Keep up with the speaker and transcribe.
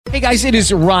Hey guys, it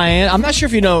is Ryan. I'm not sure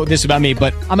if you know this about me,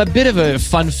 but I'm a bit of a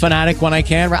fun fanatic when I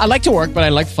can. I like to work, but I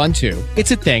like fun too.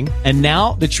 It's a thing. And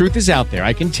now the truth is out there.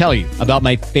 I can tell you about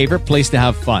my favorite place to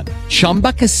have fun.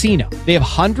 Chumba Casino. They have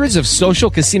hundreds of social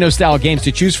casino style games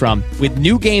to choose from with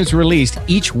new games released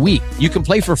each week. You can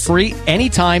play for free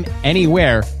anytime,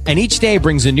 anywhere. And each day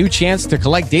brings a new chance to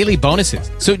collect daily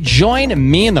bonuses. So join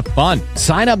me in the fun.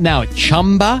 Sign up now at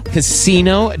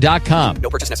ChumbaCasino.com. No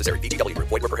purchase necessary. VGW.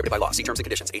 Void where prohibited by law. See terms and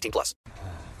conditions. 18+.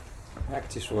 Jak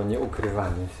ci szło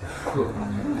nieukrywanie się?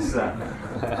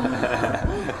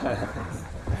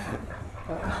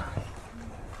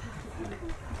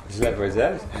 Źle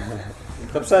powiedziałeś?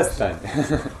 To przestań.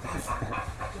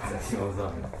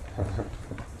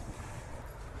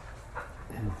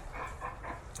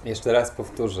 Jeszcze raz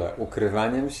powtórzę.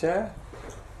 Ukrywaniem się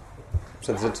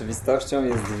przed rzeczywistością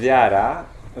jest wiara,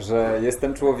 że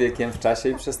jestem człowiekiem w czasie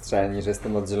i przestrzeni, że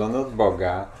jestem oddzielony od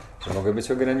Boga, że mogę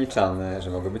być ograniczony, że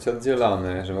mogę być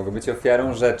oddzielony, że mogę być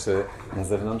ofiarą rzeczy na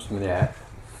zewnątrz mnie,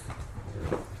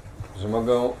 że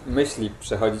mogą myśli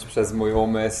przechodzić przez mój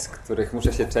umysł, których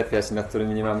muszę się czepiać, nad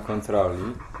którymi nie mam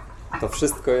kontroli. To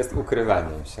wszystko jest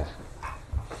ukrywaniem się.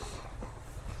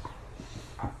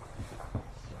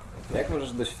 Jak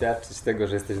możesz doświadczyć tego,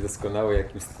 że jesteś doskonały,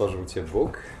 jakim stworzył Cię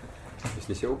Bóg,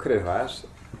 jeśli się ukrywasz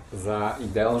za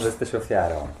ideą, że jesteś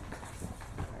ofiarą?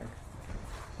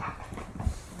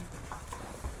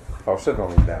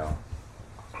 Fałszywą ideą.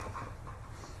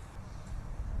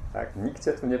 Tak? Nikt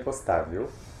Cię tu nie postawił.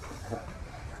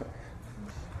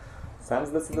 Sam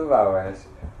zdecydowałeś,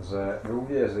 żeby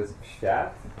uwierzyć w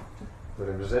świat, w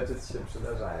którym rzeczy Ci się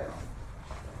przydarzają.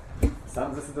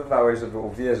 Sam zdecydowałeś, żeby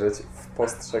uwierzyć w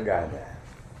postrzeganie.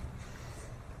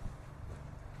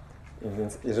 I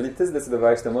więc jeżeli Ty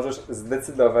zdecydowałeś, to możesz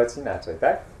zdecydować inaczej,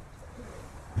 tak?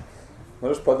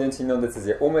 Możesz podjąć inną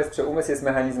decyzję. Umysł jest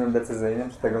mechanizmem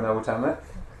decyzyjnym. Czy tego nauczamy?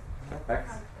 Tak?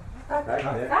 Tak?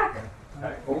 Nie? Tak.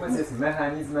 Umysł jest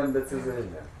mechanizmem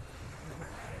decyzyjnym.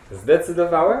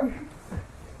 Zdecydowałem,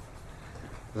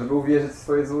 żeby uwierzyć w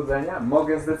swoje złudzenia.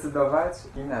 Mogę zdecydować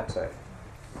inaczej.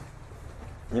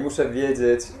 Nie muszę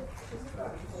wiedzieć,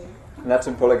 na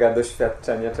czym polega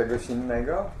doświadczenie czegoś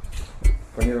innego,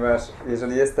 ponieważ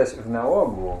jeżeli jesteś w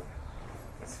nałogu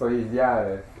swojej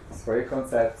wiary, swojej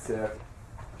koncepcji,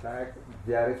 tak,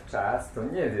 wiary w czas, to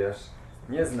nie wiesz,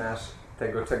 nie znasz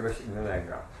tego czegoś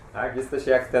innego. Tak? Jesteś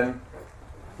jak ten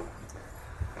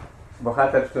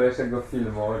bohater wczorajszego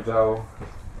filmu Joe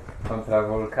kontra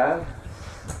wulkan,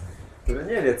 który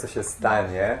nie wie, co się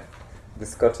stanie, gdy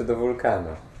skoczy do wulkanu.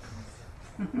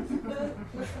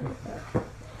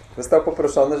 Został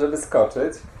poproszony, żeby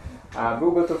skoczyć, a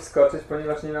był gotów skoczyć,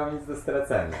 ponieważ nie miał nic do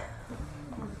stracenia.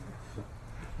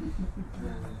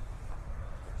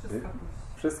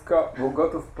 Wszystko był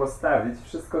gotów postawić,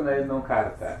 wszystko na jedną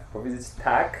kartę. Powiedzieć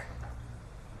tak.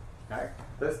 Tak?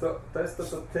 To jest to,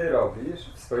 co Ty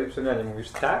robisz w swojej przemianie.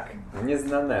 Mówisz tak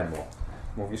nieznanemu.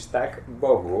 Mówisz tak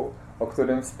Bogu, o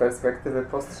którym z perspektywy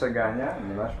postrzegania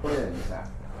nie masz pojęcia.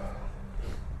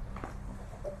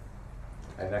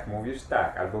 A jednak mówisz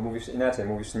tak, albo mówisz inaczej.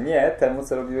 Mówisz nie temu,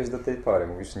 co robiłeś do tej pory.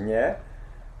 Mówisz nie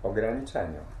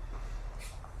ograniczeniu.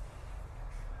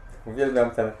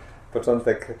 Uwielbiam ten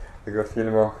początek tego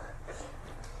filmu.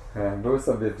 Był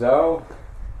sobie Joe,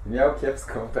 miał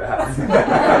kiepską pracę.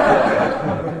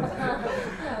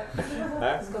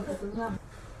 Tak?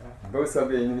 Był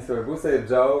sobie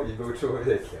Joe i był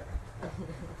człowiekiem.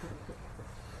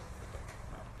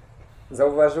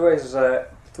 Zauważyłeś, że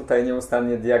tutaj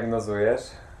nieustannie diagnozujesz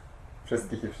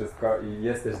wszystkich i wszystko i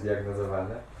jesteś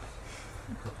diagnozowany?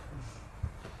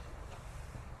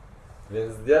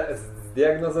 Więc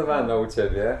zdiagnozowano u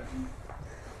Ciebie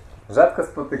rzadko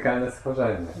spotykane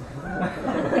stworzenie.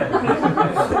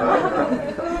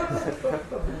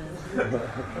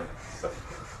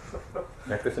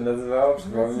 Jak to się nazywało?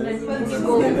 Przypomnij.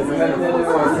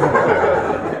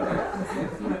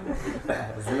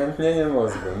 Zmętnienie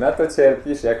mózgu. Na to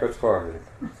cierpisz jako człowiek.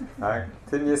 Tak?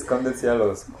 Tym jest kondycja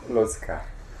ludzka.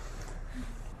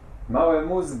 Małe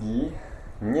mózgi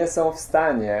nie są w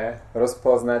stanie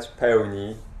rozpoznać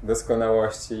pełni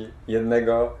doskonałości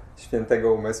jednego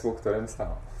świętego umysłu, którym są.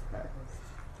 Tak?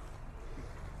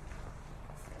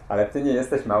 Ale Ty nie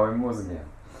jesteś małym mózgiem.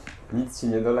 Nic Ci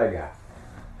nie dolega.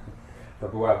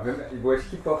 I byłeś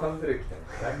hipochondrykiem.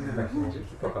 Tak? Tak się mówi,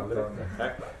 hipochondrykiem.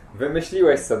 Tak?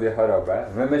 Wymyśliłeś sobie chorobę,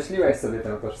 wymyśliłeś sobie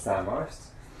tę tożsamość.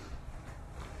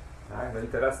 Tak? No i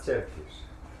teraz cierpisz.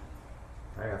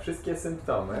 Tak? A wszystkie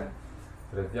symptomy,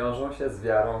 które wiążą się z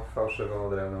wiarą w fałszywą,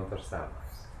 odrębną tożsamość.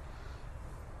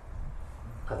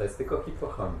 A to jest tylko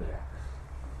hipochondria.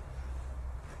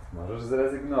 Możesz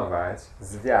zrezygnować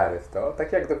z wiary w to,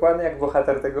 tak jak dokładnie jak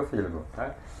bohater tego filmu.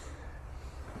 Tak?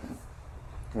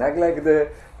 Nagle, gdy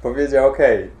powiedział,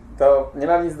 okej, to nie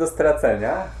mam nic do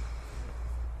stracenia,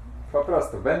 po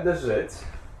prostu będę żyć,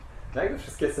 nagle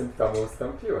wszystkie symptomy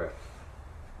ustąpiły.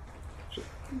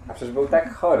 A przecież był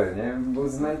tak chory, nie? Był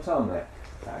zmęczony.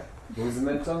 Tak? Był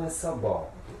zmęczony sobą.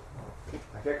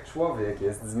 Tak jak człowiek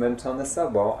jest zmęczony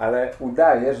sobą, ale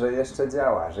udaje, że jeszcze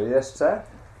działa, że jeszcze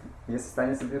jest w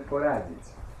stanie sobie poradzić.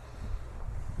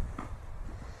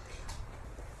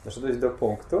 Doszedłeś do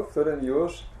punktu, w którym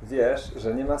już wiesz,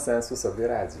 że nie ma sensu sobie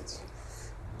radzić.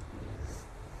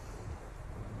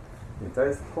 I to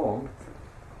jest punkt,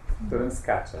 w którym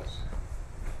skaczesz.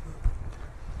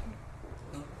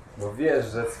 Bo wiesz,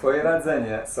 że swoje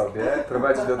radzenie sobie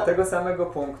prowadzi do tego samego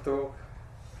punktu,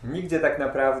 nigdzie tak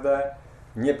naprawdę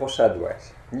nie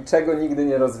poszedłeś. Niczego nigdy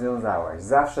nie rozwiązałeś.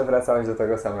 Zawsze wracałeś do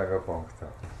tego samego punktu,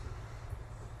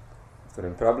 w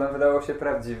którym problem wydawał się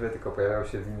prawdziwy, tylko pojawiał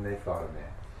się w innej formie.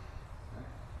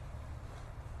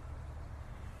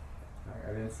 Tak,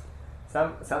 a więc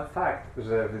sam fakt,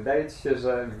 że wydaje ci się,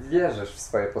 że wierzysz w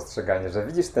swoje postrzeganie, że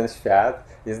widzisz ten świat,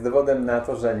 jest dowodem na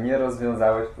to, że nie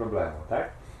rozwiązałeś problemu, tak?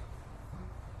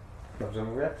 Dobrze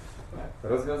mówię?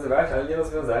 Tak. Rozwiązywałeś, ale nie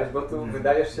rozwiązałeś, bo tu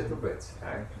wydajesz się tu być,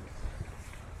 tak?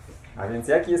 A więc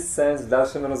jaki jest sens w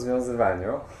dalszym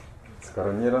rozwiązywaniu,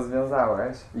 skoro nie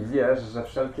rozwiązałeś i wiesz, że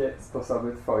wszelkie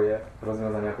sposoby twoje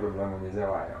rozwiązania problemu nie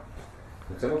działają?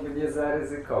 Czemu by nie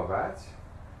zaryzykować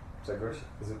czegoś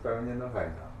zupełnie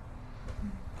nowego?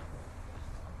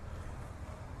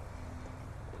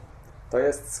 To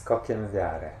jest skokiem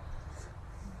wiary.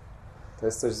 To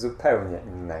jest coś zupełnie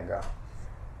innego.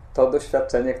 To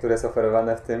doświadczenie, które jest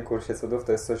oferowane w tym kursie cudów,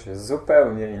 to jest coś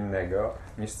zupełnie innego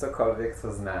niż cokolwiek,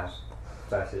 co znasz w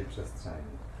czasie i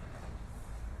przestrzeni.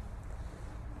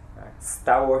 Tak?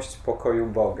 Stałość pokoju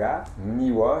Boga,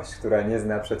 miłość, która nie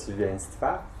zna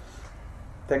przeciwieństwa,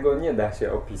 tego nie da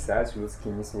się opisać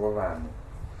ludzkimi słowami.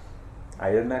 A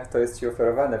jednak to jest ci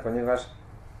oferowane, ponieważ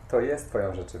to jest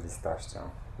twoją rzeczywistością.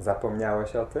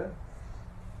 Zapomniałeś o tym?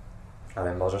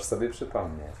 Ale możesz sobie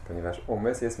przypomnieć, ponieważ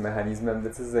umysł jest mechanizmem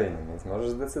decyzyjnym, więc możesz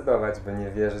zdecydować, by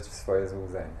nie wierzyć w swoje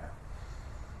złudzenia.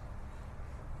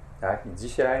 Tak? I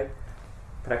dzisiaj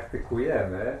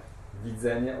praktykujemy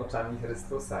widzenie oczami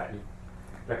Chrystusa i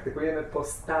praktykujemy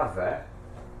postawę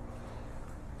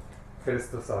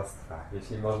Chrystusostwa,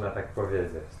 jeśli można tak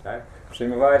powiedzieć. Tak?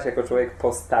 Przyjmowałeś jako człowiek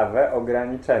postawę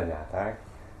ograniczenia, tak?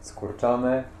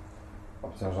 Skurczony,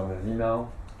 obciążony winą,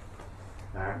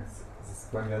 tak? Z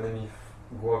skłębionymi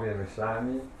w głowie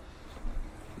myślami.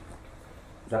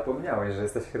 Zapomniałeś, że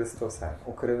jesteś Chrystusem.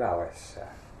 Ukrywałeś się.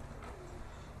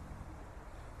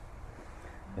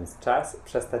 Więc czas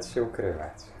przestać się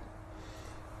ukrywać.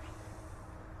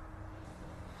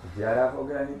 Wiara w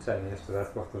ograniczenie, jeszcze raz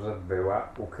powtórzę, była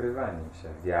ukrywaniem się.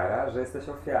 Wiara, że jesteś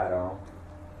ofiarą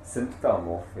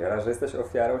symptomów. Wiara, że jesteś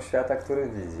ofiarą świata, który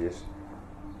widzisz.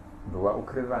 Była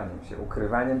ukrywaniem się.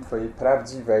 Ukrywaniem twojej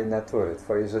prawdziwej natury,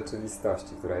 twojej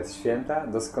rzeczywistości, która jest święta,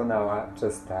 doskonała,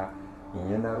 czysta i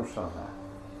nienaruszona.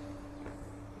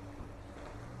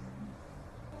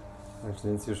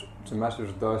 Więc czy masz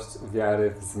już dość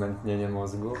wiary w zmętnienie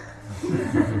mózgu?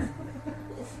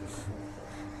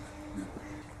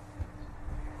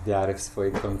 Wiary w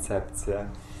swoje koncepcje,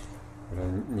 które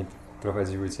nie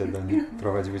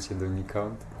prowadziły cię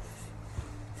donikąd.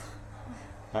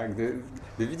 A gdy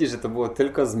widzisz, że to było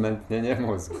tylko zmętnienie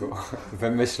mózgu,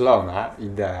 wymyślona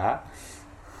idea,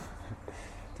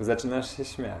 to zaczynasz się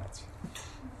śmiać.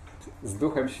 Z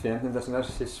Duchem Świętym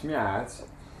zaczynasz się śmiać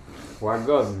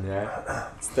łagodnie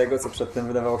z tego, co przedtem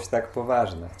wydawało się tak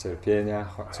poważne.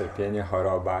 Cierpienie,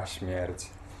 choroba, śmierć,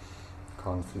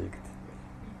 konflikt.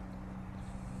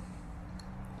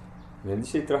 Więc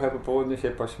dzisiaj trochę po południu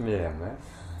się pośmiejemy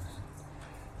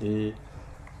i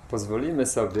pozwolimy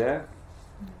sobie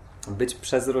być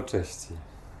przezroczyści.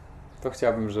 To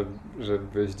chciałbym,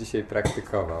 żebyś dzisiaj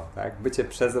praktykował, tak? Bycie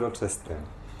przezroczystym.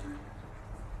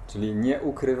 Czyli nie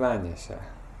ukrywanie się.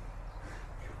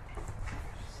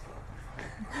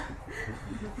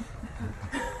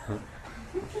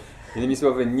 Innymi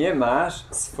słowy, nie masz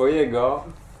swojego,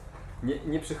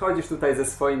 nie przychodzisz tutaj ze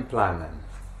swoim planem.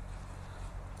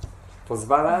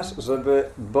 Pozwalasz, żeby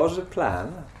Boży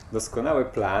plan, doskonały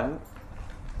plan,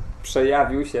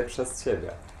 przejawił się przez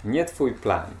ciebie. Nie twój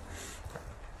plan.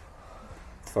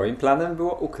 Twoim planem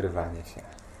było ukrywanie się.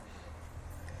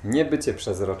 Nie bycie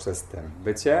przezroczystym.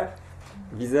 Bycie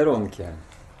wizerunkiem,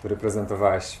 który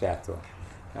prezentowałeś światu.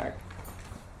 Tak.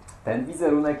 Ten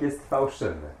wizerunek jest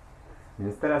fałszywy.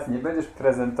 Więc teraz nie będziesz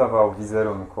prezentował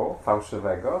wizerunku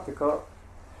fałszywego, tylko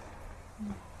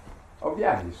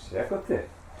objawisz się jako ty,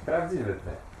 prawdziwy ty.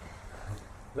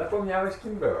 Zapomniałeś,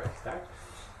 kim byłeś, tak?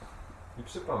 I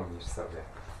przypomnisz sobie.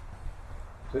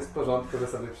 Czy jest w porządku, że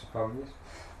sobie przypomnisz?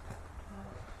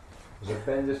 Że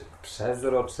będziesz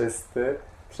przezroczysty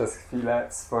przez chwilę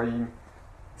w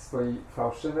swojej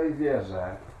fałszywej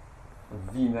wierze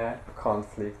w winę,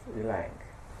 konflikt i lęk.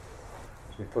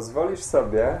 Czyli pozwolisz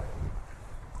sobie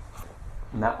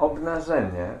na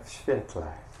obnażenie w świetle.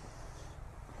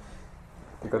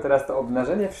 Tylko teraz to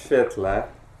obnażenie w świetle,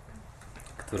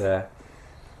 które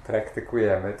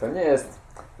praktykujemy, to nie jest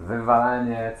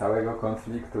wywalanie całego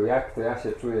konfliktu, jak to ja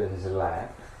się czuję źle,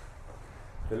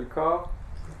 tylko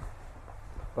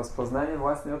rozpoznanie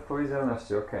własnej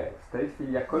odpowiedzialności. Okej, w tej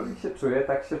chwili jakkolwiek się czuję,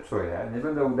 tak się czuję. Nie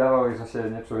będę udawał, że się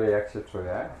nie czuję, jak się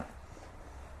czuję,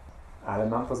 ale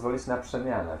mam pozwolić na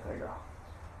przemianę tego.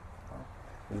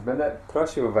 Więc będę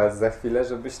prosił was za chwilę,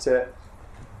 żebyście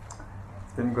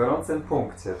w tym gorącym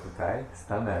punkcie tutaj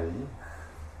stanęli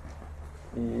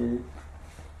i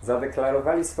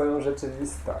zadeklarowali swoją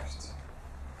rzeczywistość.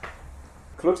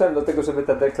 Kluczem do tego, żeby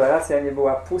ta deklaracja nie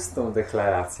była pustą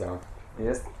deklaracją,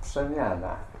 jest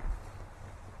przemiana.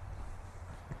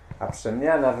 A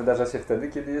przemiana wydarza się wtedy,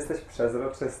 kiedy jesteś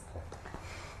przezroczysty.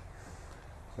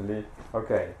 Czyli,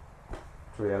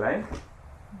 czuję lęk,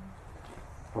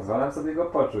 pozwalam sobie go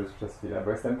poczuć przez chwilę,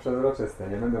 bo jestem przezroczysty,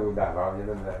 nie będę udawał, nie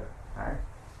będę... Tak?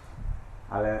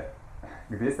 Ale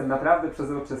gdy jestem naprawdę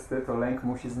przezroczysty, to lęk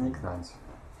musi zniknąć.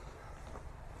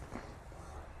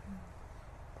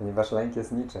 Ponieważ lęk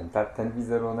jest niczym. Ten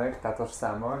wizerunek, ta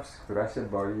tożsamość, która się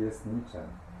boi, jest niczym.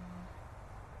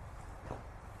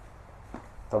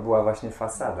 To była właśnie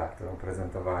fasada, którą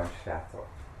prezentowałem światu.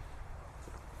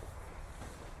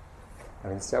 A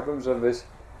więc chciałbym, żebyś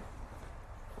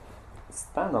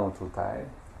stanął tutaj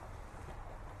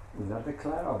i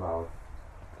zadeklarował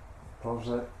to,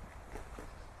 że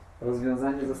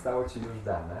rozwiązanie zostało ci już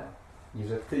dane i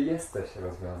że ty jesteś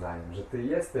rozwiązaniem, że ty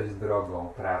jesteś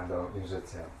drogą, prawdą i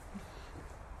życiem.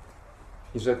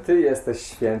 I że ty jesteś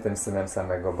świętym Synem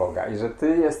samego Boga i że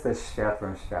ty jesteś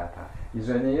światłem świata i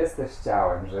że nie jesteś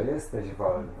ciałem, że jesteś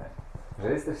wolny,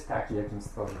 że jesteś taki, jakim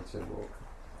stworzył cię Bóg.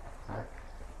 Tak?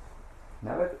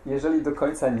 Nawet jeżeli do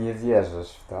końca nie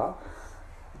wierzysz w to,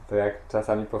 to jak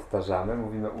czasami powtarzamy,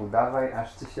 mówimy udawaj,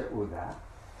 aż ci się uda.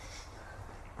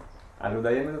 Ale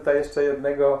dodajemy tutaj jeszcze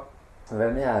jednego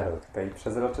wymiaru, tej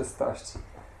przezroczystości.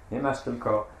 Nie masz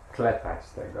tylko klepać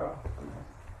tego,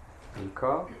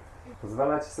 tylko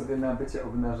pozwalać sobie na bycie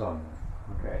obnażonym.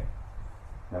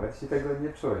 Nawet jeśli tego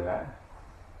nie czuję,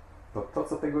 to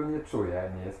co tego nie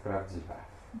czuję, nie jest prawdziwe.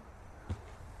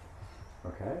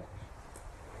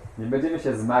 Nie będziemy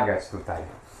się zmagać tutaj.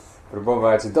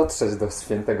 Próbować dotrzeć do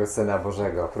świętego Syna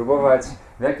Bożego. Próbować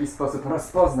w jakiś sposób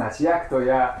rozpoznać, jak to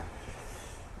ja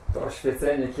to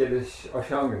oświecenie kiedyś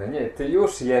osiągnę. Nie, ty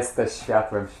już jesteś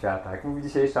światłem świata. Jak mówi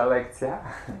dzisiejsza lekcja,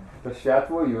 to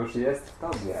światło już jest w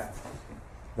tobie.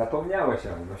 Zapomniałeś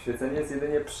o nim. Oświecenie jest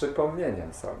jedynie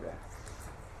przypomnieniem sobie.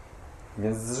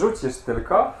 Więc zrzucisz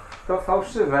tylko to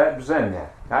fałszywe brzemię.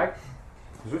 Tak?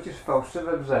 Rzucisz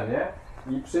fałszywe brzemię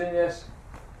i przyjmiesz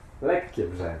lekkie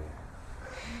brzemię.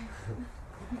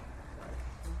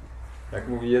 Jak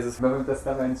mówi Jezus w Nowym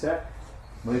Testamencie,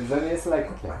 moje brzemię jest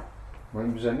lekkie.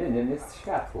 Moim brzemieniem jest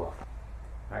światło.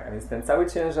 Tak? A więc ten cały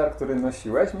ciężar, który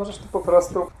nosiłeś, możesz tu po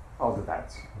prostu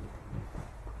oddać.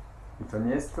 I to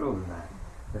nie jest trudne.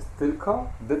 To jest tylko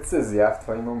decyzja w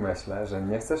twoim umyśle, że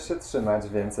nie chcesz się trzymać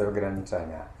więcej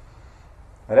ograniczenia.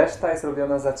 Reszta jest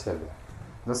robiona za ciebie.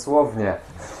 Dosłownie.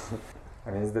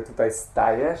 A więc gdy tutaj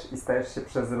stajesz i stajesz się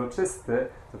przezroczysty,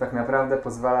 to tak naprawdę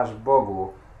pozwalasz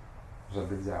Bogu,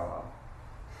 żeby działał.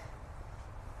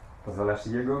 Pozwalasz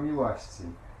Jego miłości,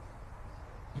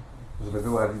 żeby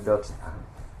była widoczna.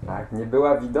 Tak? Nie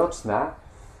była widoczna,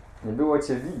 nie było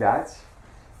cię widać,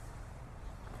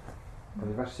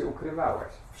 ponieważ się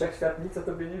ukrywałeś. Wszechświat nic o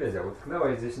tobie nie wiedział.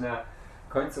 Utknąłeś gdzieś na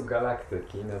końcu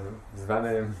galaktyki,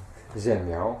 zwanym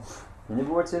Ziemią, i nie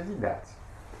było cię widać.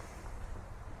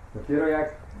 Dopiero jak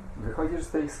wychodzisz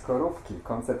z tej skorupki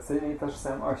koncepcyjnej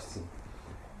tożsamości,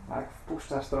 tak?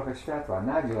 Wpuszczasz trochę światła,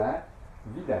 nagle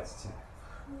widać cię.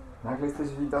 Nagle jesteś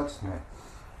widoczny.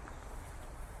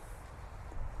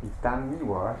 I ta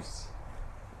miłość,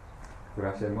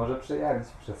 która się może przejawić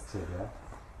przez ciebie,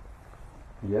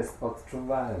 jest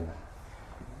odczuwalna.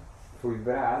 Twój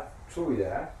brat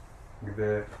czuje,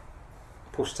 gdy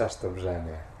puszczasz to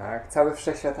brzemię. Tak? Cały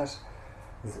wszechświat aż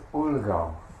z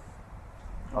ulgą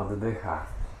oddycha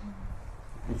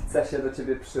i chce się do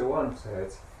ciebie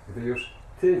przyłączyć, gdy już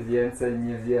ty więcej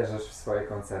nie wierzysz w swoje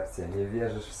koncepcje, nie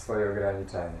wierzysz w swoje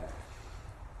ograniczenia.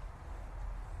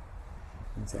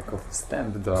 Więc jako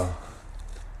wstęp do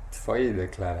Twojej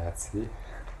deklaracji,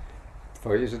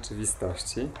 Twojej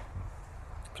rzeczywistości,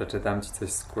 przeczytam Ci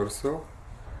coś z kursu,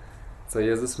 co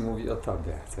Jezus mówi o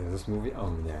Tobie, co Jezus mówi o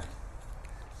mnie.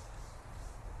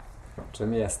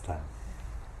 Czym jestem?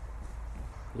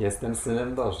 Jestem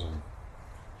Synem Bożym,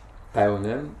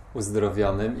 pełnym,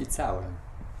 uzdrowionym i całym,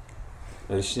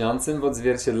 lśniącym w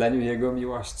odzwierciedleniu Jego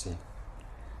miłości.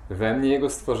 We mnie Jego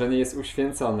stworzenie jest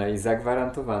uświęcone i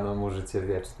zagwarantowano Mu życie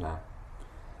wieczne.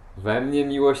 We mnie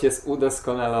miłość jest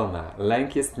udoskonalona,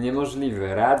 lęk jest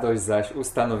niemożliwy, radość zaś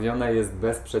ustanowiona jest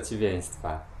bez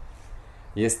przeciwieństwa.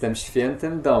 Jestem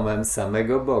świętym domem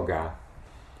samego Boga.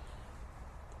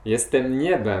 Jestem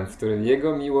niebem, w którym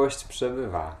Jego miłość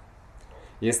przebywa.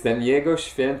 Jestem Jego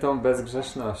świętą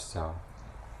bezgrzesznością,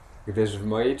 gdyż w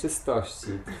mojej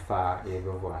czystości trwa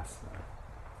Jego własna.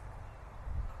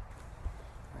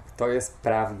 To jest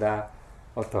prawda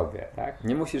o Tobie, tak?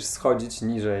 Nie musisz schodzić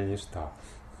niżej niż to.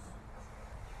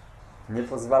 Nie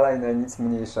pozwalaj na nic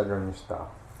mniejszego niż to.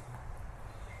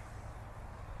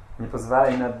 Nie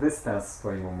pozwalaj na dystans w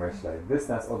swoim umyśle.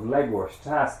 Dystans, odległość,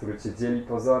 czas, który Cię dzieli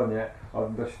pozornie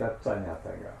od doświadczenia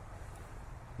tego.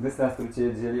 Dystans, który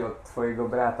Cię dzieli od Twojego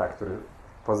brata, który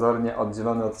pozornie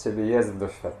oddzielony od Ciebie jest w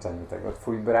doświadczeniu tego.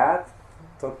 Twój brat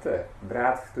to Ty.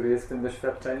 Brat, który jest w tym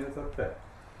doświadczeniu, to Ty.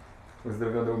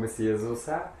 Uzdrowiony umysł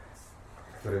Jezusa,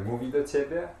 który mówi do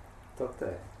Ciebie, to Ty.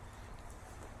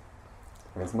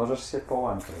 Więc możesz się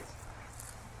połączyć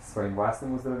swoim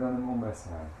własnym uzdrowionym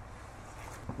umysłem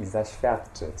i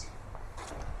zaświadczyć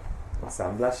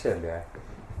sam dla siebie,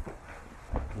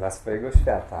 dla swojego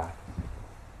świata,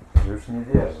 że już nie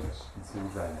wierzysz w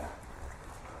złudzenia.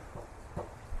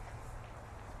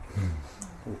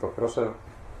 I poproszę,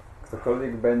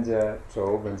 ktokolwiek będzie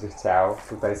czuł, będzie chciał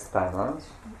tutaj stanąć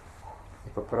i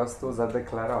po prostu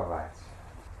zadeklarować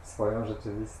swoją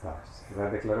rzeczywistość.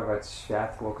 Zadeklarować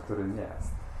światło, którym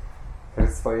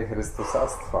jest. Swoje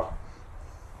Chrystusostwo.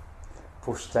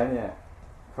 Puszczenie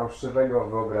fałszywego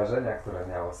wyobrażenia, które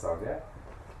miał o sobie,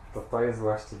 to jest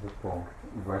właściwy punkt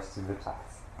i właściwy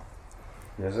czas.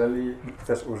 Jeżeli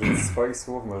chcesz użyć swoich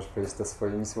słów, możesz powiedzieć to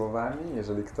swoimi słowami.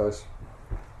 Jeżeli ktoś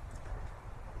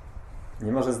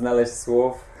nie może znaleźć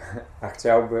słów, a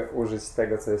chciałby użyć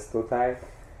tego, co jest tutaj,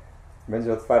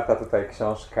 będzie otwarta tutaj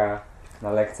książka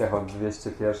na lekcjach od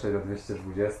 201 do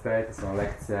 220. To są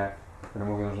lekcje, które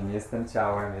mówią, że nie jestem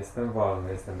ciałem, jestem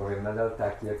wolny, jestem bowiem nadal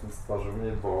taki, jakim stworzył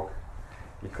mnie Bóg.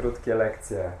 I krótkie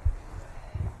lekcje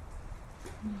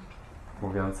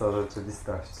mówiące o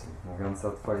rzeczywistości, mówiące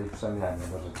o Twojej przemianie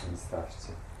do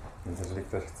rzeczywistości. Więc jeżeli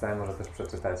ktoś chce, może też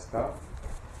przeczytać to.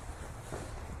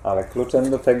 Ale kluczem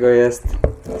do tego jest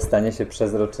stanie się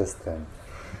przezroczystym.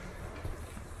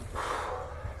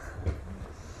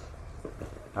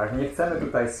 Tak, nie chcemy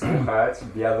tutaj słuchać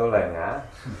biadolenia.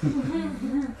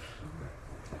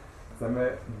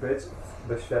 Chcemy być w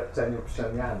doświadczeniu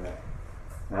przemiany.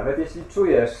 Nawet jeśli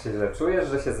czujesz się źle, czujesz,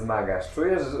 że się zmagasz,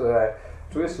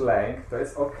 czujesz lęk, to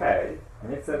jest okej.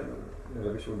 Nie chcę,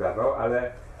 żebyś udawał,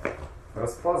 ale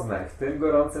rozpoznaj w tym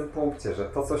gorącym punkcie, że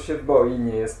to, co się boi,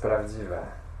 nie jest prawdziwe.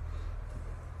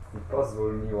 I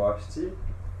pozwól miłości,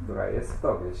 która jest w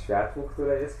Tobie, światłu,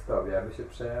 które jest w Tobie, aby się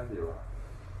przejawiło.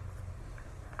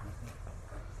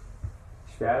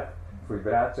 Świat, Twój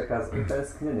brat czeka z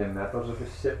utęsknieniem na to,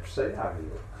 żebyś się przejawił.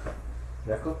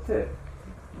 Jako Ty.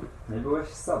 Nie byłeś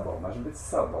sobą, masz być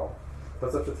sobą.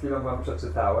 To, co przed chwilą Wam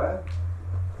przeczytałem,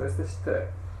 to jesteś Ty.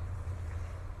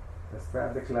 To jest Twoja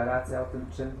deklaracja o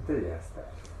tym, czym Ty jesteś.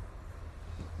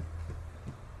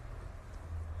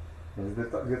 Więc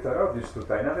gdy to robisz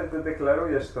tutaj, nawet gdy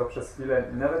deklarujesz to przez chwilę,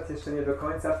 nawet jeszcze nie do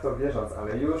końca w to wierząc,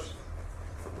 ale już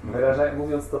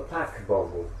mówiąc to tak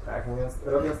Bogu, tak?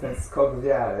 Robiąc ten skok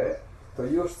wiary, to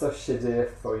już coś się dzieje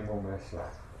w Twoim umyśle.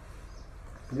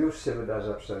 Już się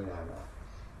wydarza przemiana.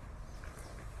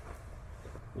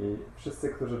 I wszyscy,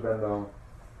 którzy będą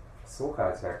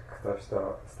słuchać, jak ktoś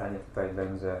to stanie tutaj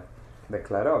będzie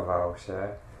deklarował się,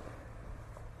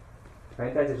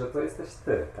 pamiętajcie, że to jesteś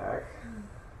Ty, tak?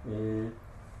 I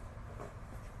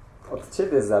od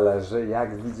Ciebie zależy,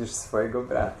 jak widzisz swojego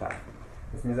brata.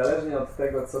 Więc niezależnie od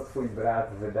tego, co Twój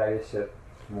brat wydaje się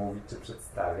mówić czy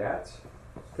przedstawiać,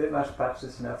 Ty masz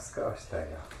patrzeć na wskroś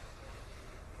tego.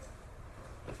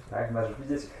 Tak? Masz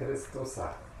widzieć Chrystusa.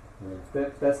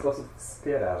 W ten sposób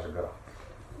wspierasz Go.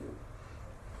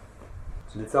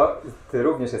 Czyli co? Ty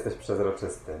również jesteś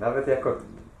przezroczysty. Nawet jako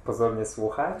pozornie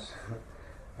słuchacz,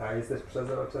 a jesteś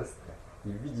przezroczysty. I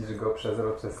widzisz Go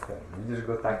przezroczystym. Widzisz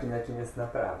Go takim, jakim jest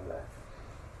naprawdę.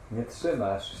 Nie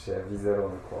trzymasz się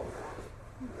wizerunku.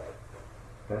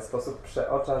 W ten sposób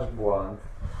przeoczasz błąd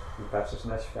i patrzysz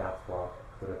na światło,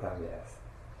 które tam jest.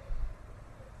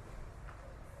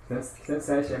 W tym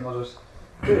sensie możesz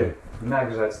ty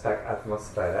nagrzać tak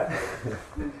atmosferę,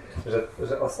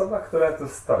 że osoba, która tu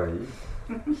stoi,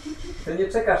 ty nie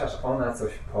czekasz, aż ona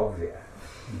coś powie.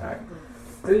 Tak?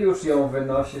 Ty już ją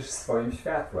wynosisz swoim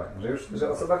światłem. Że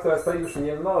osoba, która stoi, już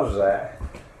nie może,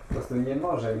 po prostu nie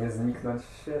może nie zniknąć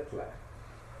w świetle.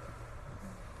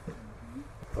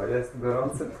 To jest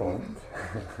gorący punkt.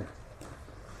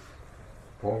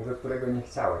 Punkt, do którego nie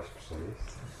chciałeś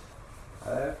przyjść.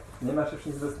 Ale nie masz już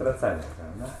nic do stracenia,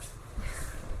 prawda?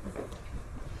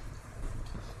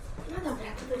 No dobra,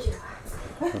 to do dzieła.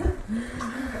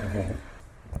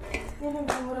 Nie wiem,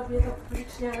 czemu robię to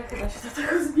publicznie, ale chyba się do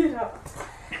tego zbierałam.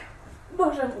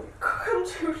 Boże mój, kocham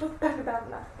Cię już od tak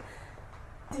dawna.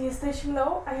 Ty jesteś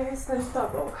mną, a ja jestem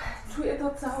Tobą. Czuję to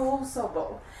całą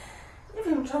sobą. Nie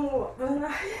wiem czemu,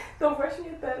 to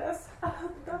właśnie teraz, ale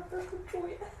od dawna to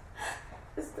czuję.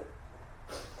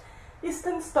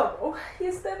 Jestem z Tobą,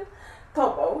 jestem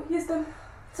Tobą, jestem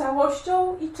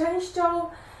całością i częścią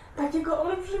takiego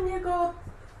olbrzymiego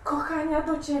kochania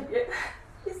do Ciebie.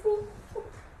 Jest mi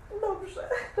dobrze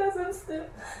razem z tym,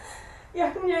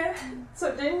 jak mnie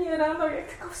codziennie rano, jak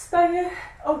tylko wstaję,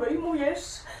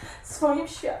 obejmujesz swoim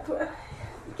światłem.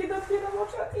 I kiedy otwieram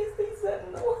oczy, a Ty jesteś ze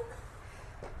mną.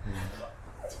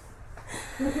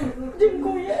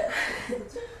 Dziękuję,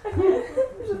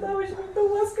 że dałeś mi tą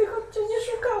łaskę, choć Cię nie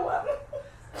szukałam.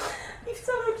 I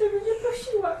wcale Ciebie nie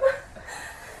prosiłam.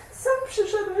 Sam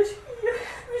przyszedłeś i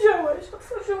wziąłeś,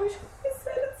 otworzyłeś moje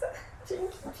serce.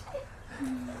 Dzięki Ci.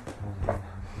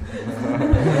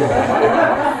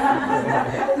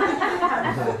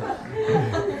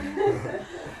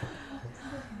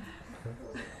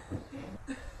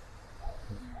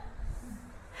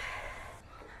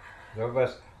 Zobacz,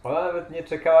 ona nawet nie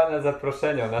czekała na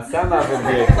zaproszenie, ona sama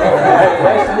wybiegła.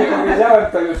 Ja jeszcze nie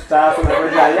powiedziałem, to już czas, ona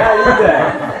powiedziała, ja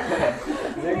idę.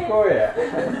 Dziękuję.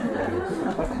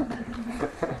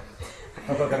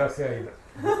 No to teraz ja idę.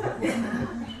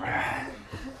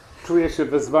 Czuję się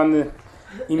wezwany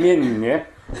imiennie,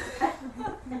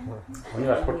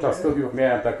 ponieważ podczas studiów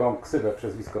miałem taką ksywę,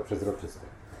 przezwisko przezroczysty.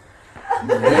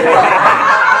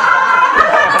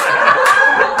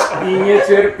 I nie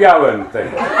cierpiałem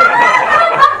tego.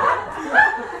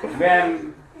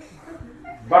 Miałem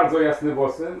bardzo jasne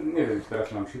włosy, nie wiem, czy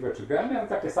teraz mam siwe czy białe, miałem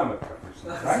takie same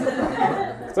praktycznie. Tak?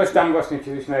 Ktoś tam właśnie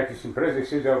kiedyś na jakiejś imprezie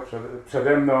siedział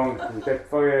przede mną i te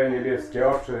twoje niebieskie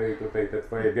oczy i tutaj te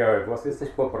twoje białe włosy, jesteś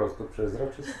po prostu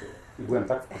przezroczysty. I byłem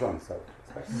tak wkurzony cały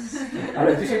czas. Tak?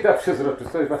 Ale dzisiaj ta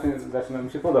przezroczystość właśnie zaczyna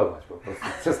mi się podobać, po prostu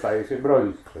przestaje się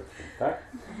bronić przed tym. Tak?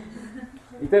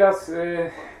 I teraz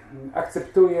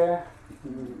akceptuję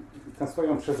tę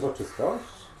swoją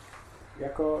przezroczystość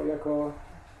jako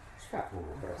światło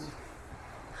po prostu.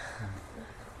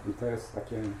 I to jest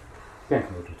takie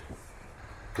piękne uczucie.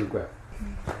 Dziękuję.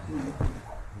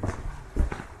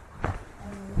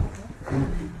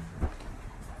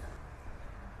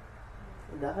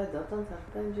 Dawaj dotąd,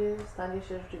 aż będzie, stanie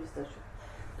się rzeczywistością.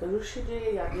 To już się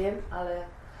dzieje, ja wiem, ale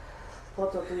po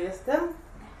to tu jestem,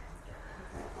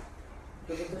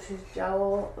 żeby to się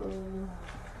działo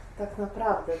tak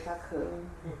naprawdę, tak.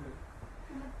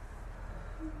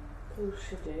 To już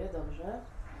się dzieje, dobrze.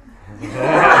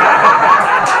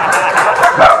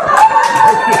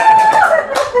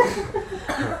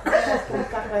 Jestem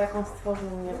taka, jaką stworzył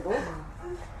mnie Bóg.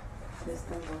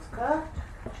 Jestem boska.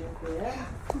 Dziękuję.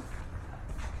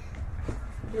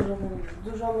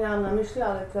 Dużo miałam na myśli,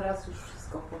 ale teraz już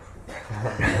wszystko poszło.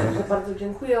 Także bardzo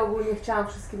dziękuję. Ogólnie chciałam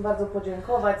wszystkim bardzo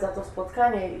podziękować za to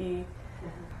spotkanie i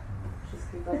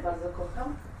wszystkich Was bardzo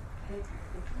kocham.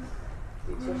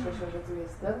 I cieszę się, że tu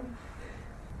jestem.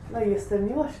 No i jestem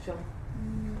miłością.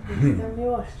 Jestem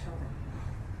miłością.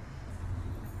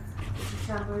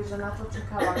 Chciałam powiedzieć, że na to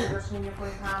czekałam. Widocznie nie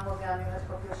pojechałam, bo miałam jechać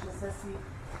po pierwszej sesji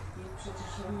i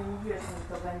przecież nie mówiłeś mi,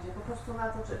 że to będzie. Po prostu na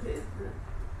to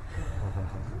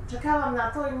czekałam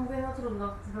na to i mówię, no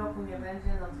trudno, w roku nie będzie,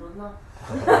 no trudno.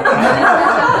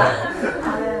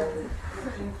 Ale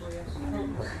dziękuję.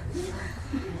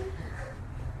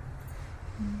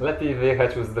 Lepiej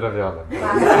wyjechać uzdrowionym.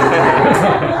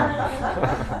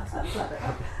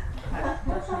 Tak,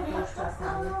 właśnie to już czas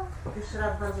na mnie. Jeszcze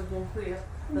raz bardzo dziękuję.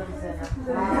 Do widzenia.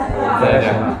 Do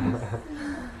widzenia.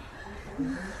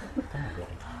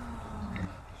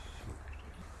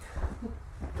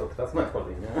 To teraz na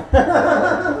kolej, nie?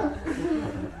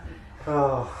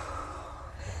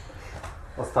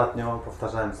 Ostatnio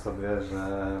powtarzałem sobie,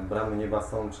 że bramy nieba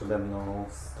są przede mną,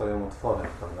 stoją otworem,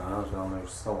 prawda? Że one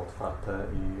już są otwarte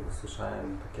i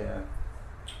usłyszałem takie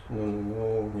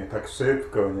nie tak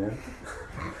szybko, nie?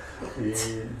 I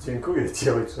dziękuję Ci,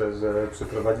 Ojcze, że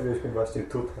przyprowadziłeś mnie właśnie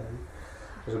tutaj,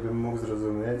 żebym mógł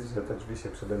zrozumieć, że te drzwi się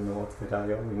przede mną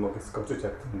otwierają i mogę skoczyć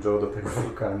jak ten Joe do tego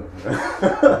wulkanu.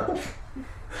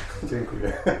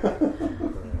 Dziękuję.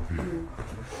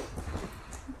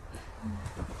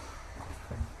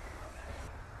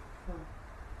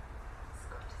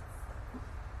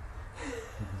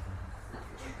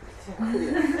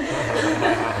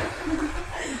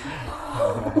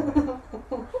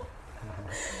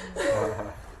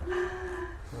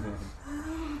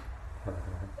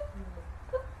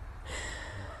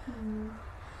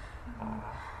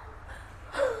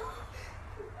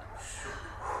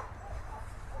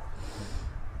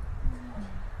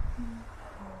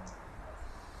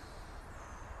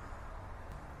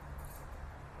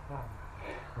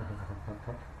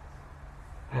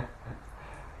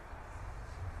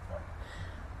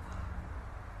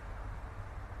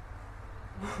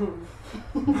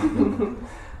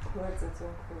 Bardzo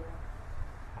dziękuję.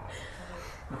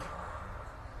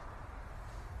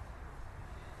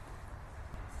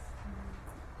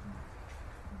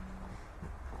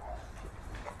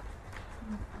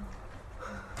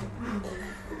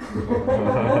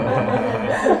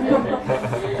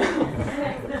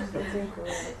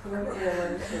 Dziękuję.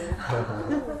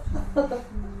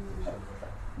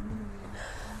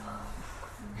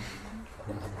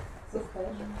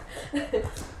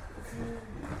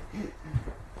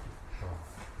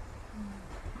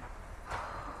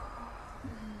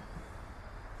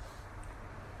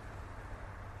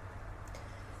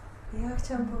 Ja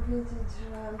chciałam powiedzieć,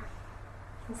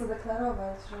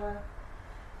 zadeklarować, że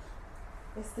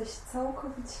jesteś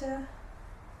całkowicie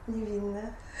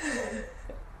niewinny.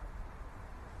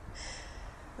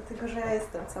 Dlatego, że ja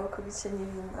jestem całkowicie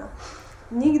niewinna.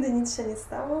 Nigdy nic się nie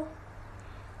stało.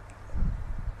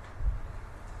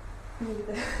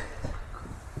 Nigdy.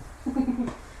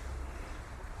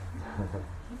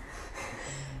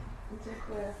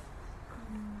 Dziękuję.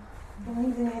 Bo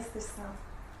nigdy nie jesteś sam.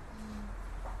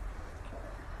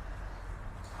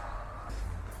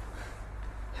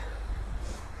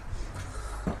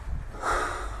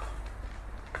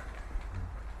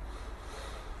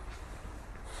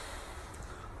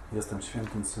 Jestem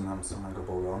świętym synem samego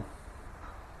Boga.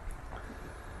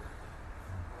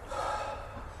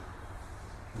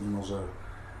 Mimo że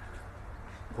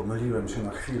pomyliłem się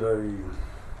na chwilę i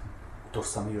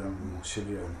utożsamiłem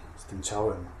siebie z tym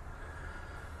ciałem,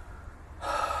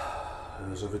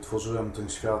 że wytworzyłem ten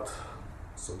świat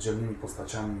z oddzielnymi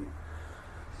postaciami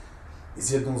i z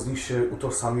jedną z nich się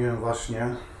utożsamiłem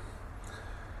właśnie,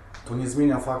 to nie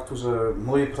zmienia faktu, że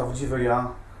moje prawdziwe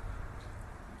ja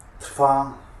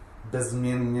trwa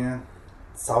bezmiennie,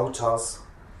 cały czas,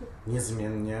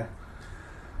 niezmiennie.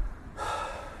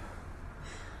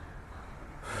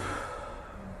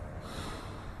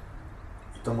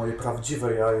 I to moje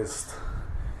prawdziwe ja jest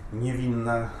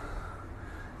niewinne,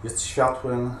 jest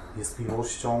światłem, jest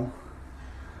miłością.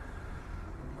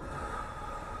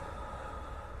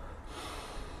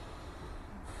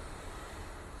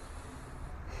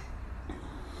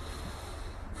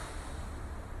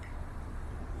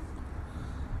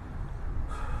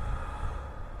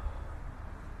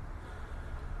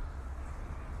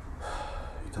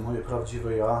 To moje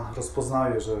prawdziwe ja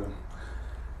rozpoznaje, że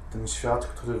ten świat,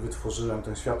 który wytworzyłem,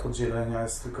 ten świat oddzielenia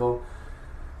jest tylko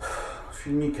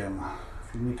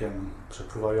filmikiem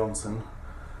przepływającym,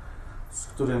 z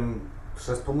którym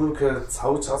przez pomyłkę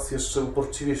cały czas jeszcze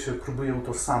uporczywie się próbuję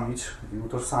utożsamić i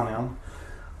utożsamiam.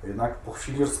 Jednak po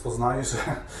chwili rozpoznaję, że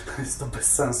jest to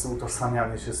bez sensu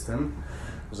utożsamianie się z tym,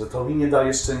 że to mi nie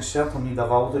daje szczęścia, to mi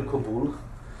dawało tylko ból.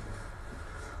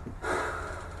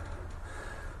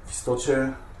 W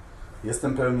istocie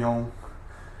jestem pełnią,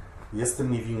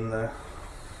 jestem niewinny,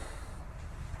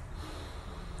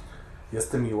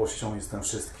 jestem miłością, jestem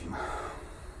wszystkim.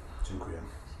 Dziękuję.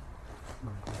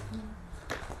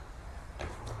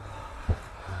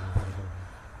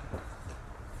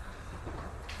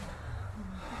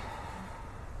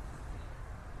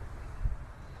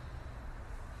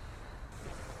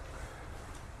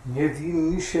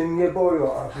 Niewinni się nie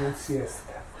boją, a więc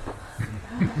jestem.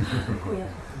 Dziękuję.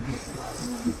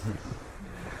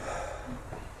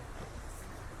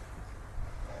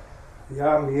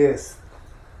 Jam jest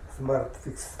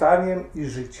zmartwychwstaniem i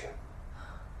życiem.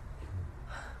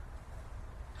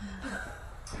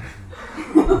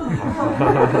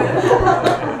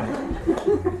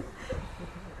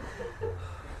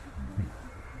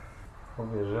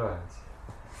 Uwierzyłem ci.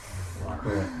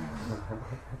 Dziękuję.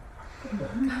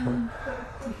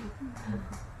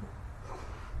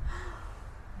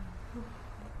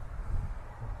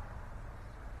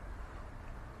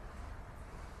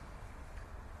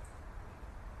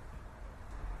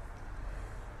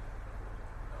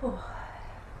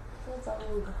 To za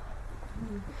ulga.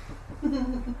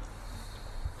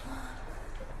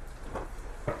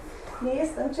 Nie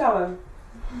jestem ciałem.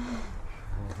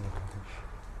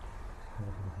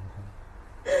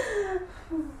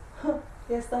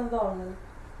 Jestem wolny.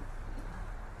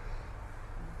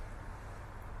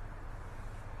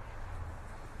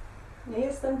 Nie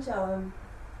jestem ciałem.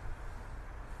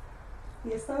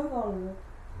 Jestem wolny.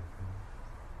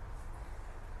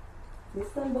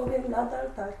 Jestem bowiem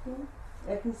nadal takim,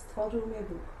 jakim stworzył mnie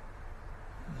Bóg.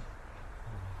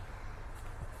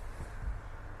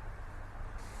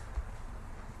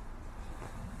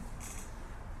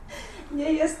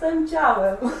 Nie jestem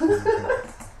ciałem.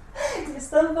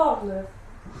 Jestem wolny.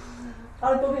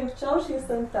 Albowiem wciąż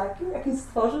jestem takim, jakim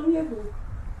stworzył mnie Bóg.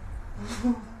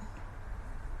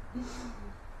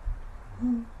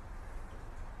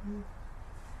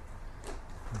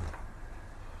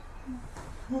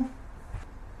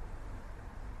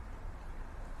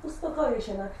 Uspokoję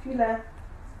się na chwilę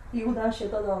i udam się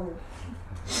do domu.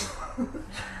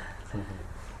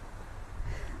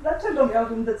 Dlaczego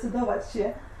miałbym decydować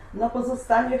się na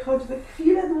pozostanie choćby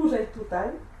chwilę dłużej tutaj,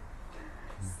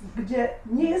 gdzie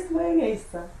nie jest moje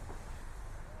miejsce?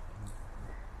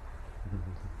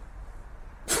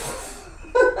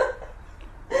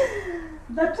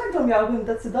 Dlaczego miałbym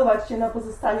decydować się na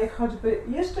pozostanie choćby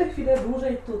jeszcze chwilę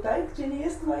dłużej tutaj, gdzie nie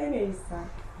jest moje miejsce?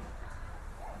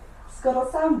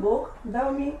 Skoro sam Bóg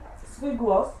dał mi swój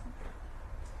głos,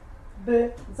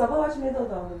 by zawołać mnie do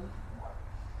domu.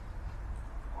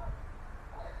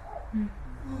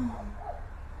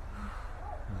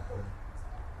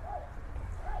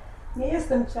 Nie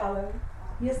jestem ciałem,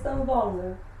 jestem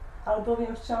wolny,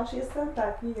 albowiem wciąż jestem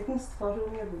taki, jakim stworzył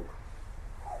mnie Bóg.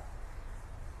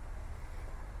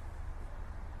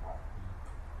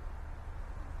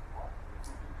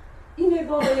 Imię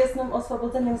Boże jest mym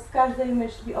oswobodzeniem z każdej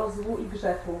myśli o złu i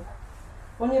grzechu,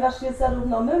 ponieważ jest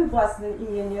zarówno mym własnym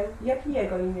imieniem, jak i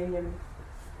Jego imieniem.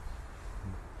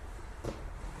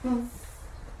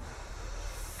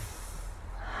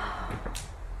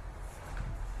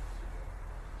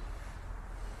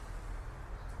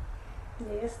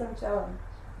 Nie jestem ciałem,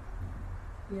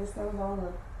 jestem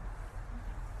wolny,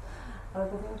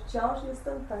 albowiem wciąż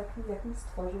jestem taki, jakim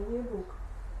stworzył mnie Bóg.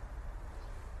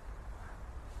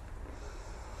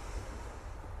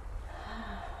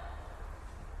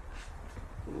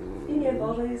 Imię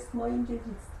Boże jest moim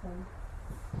dziedzictwem.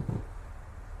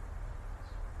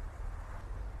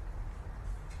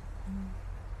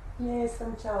 Nie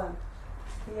jestem ciałem,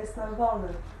 jestem wolny,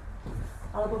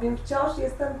 albowiem wciąż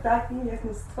jestem takim,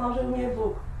 jakim stworzył mnie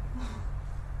Bóg.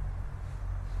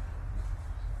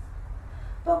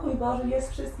 Pokój Boży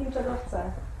jest wszystkim, czego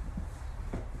chcę.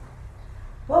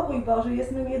 Pokój Boży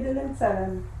jest mym jedynym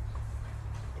celem,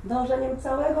 dążeniem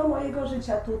całego mojego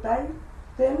życia tutaj,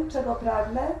 tym, czego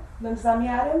pragnę, mym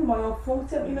zamiarem, moją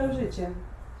funkcją i mym życiem.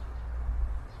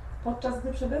 Podczas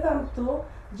gdy przebywam tu,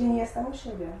 gdzie nie jestem u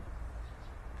siebie.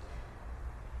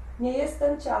 Nie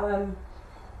jestem ciałem.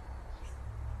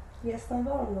 Jestem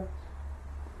wolny.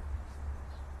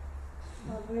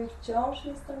 Albowiem wciąż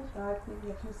jestem takim,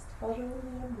 jakim stworzył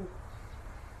mnie Bóg.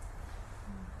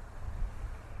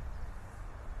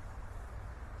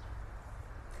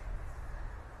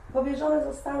 Powierzone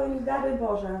zostały mi dary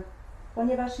Boże,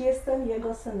 ponieważ jestem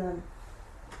Jego synem.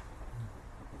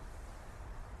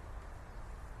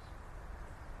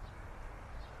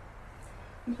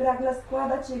 I pragnę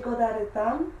składać Jego dary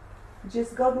tam, gdzie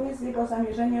zgodnie z Jego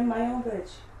zamierzeniem mają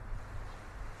być.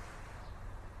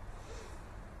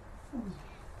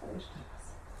 To jeszcze raz.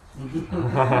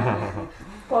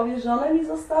 Powierzone mi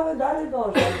zostały dary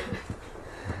Boże,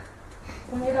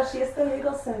 ponieważ jestem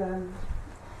Jego synem.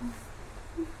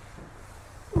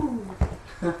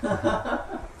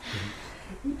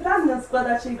 I pragnę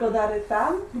składać Jego dary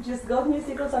tam, gdzie zgodnie z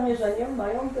Jego zamierzeniem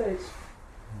mają być.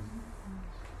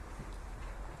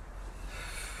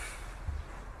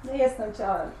 Nie jestem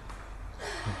ciałem.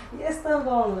 Jestem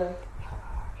wolny,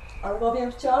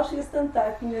 albowiem wciąż jestem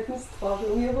takim, jakim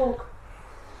stworzył mnie Bóg.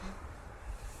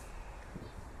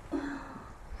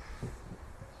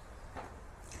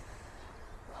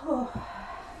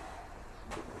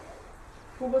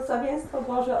 Błogosławieństwo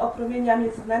Boże opromienia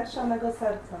mnie z wnętrza mego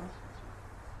serca.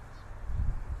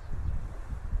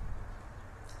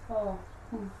 No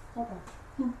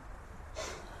tak.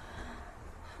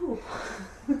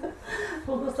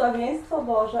 Błogosławieństwo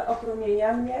Boże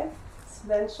opromienia mnie z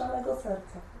wnętrza mego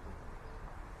serca.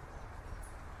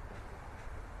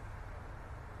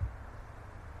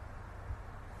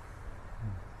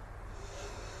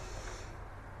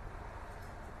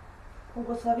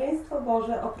 Błogosławieństwo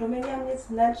Boże opromienia mnie z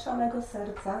wnętrza mego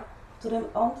serca, w którym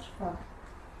On trwa.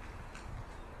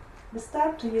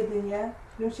 Wystarczy jedynie,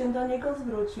 bym się do Niego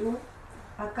zwrócił,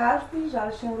 a każdy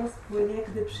żal się rozpłynie,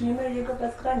 gdy przyjmę Jego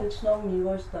bezgraniczną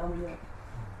miłość do mnie.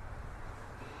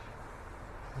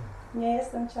 Nie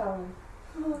jestem ciałem,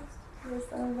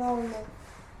 jestem wolny,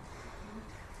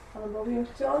 albowiem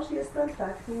wciąż jestem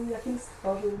takim, jakim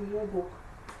stworzył mnie Bóg.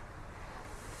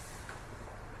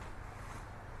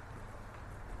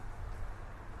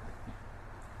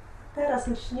 Teraz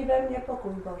lśni we mnie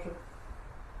pokój Boży.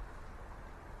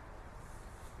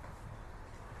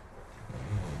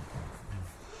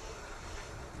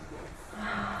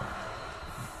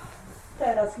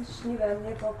 Teraz lśni we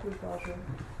mnie pokój Boży.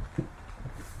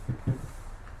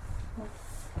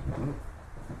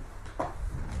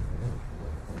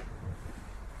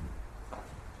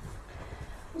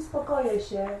 Uspokoję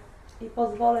się i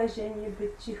pozwolę ziemi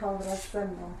być cichą wraz ze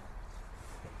mną.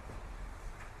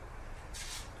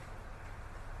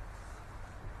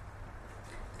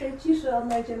 W tej ciszy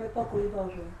odnajdziemy pokój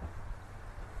Boży.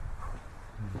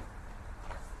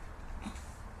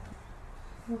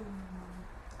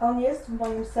 On jest w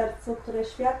moim sercu, które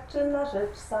świadczy na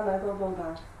rzecz samego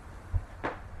Boga.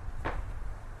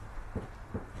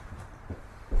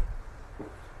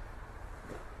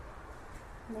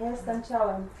 Nie jestem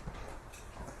ciałem.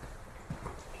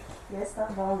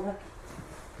 Jestem wolny.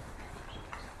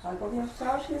 Albowiem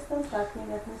wciąż jestem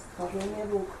takim, jakim stworzył mnie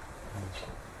Bóg.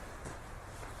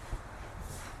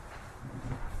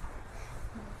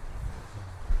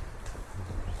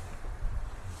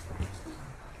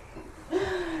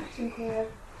 Dziękuję.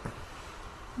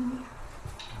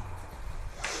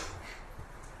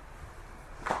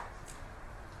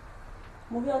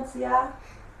 Mówiąc ja,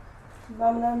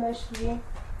 mam na myśli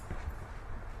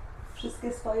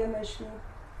wszystkie swoje myśli.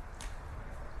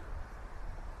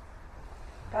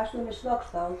 Każdy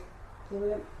myślokształt,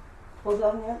 który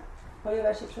pozornie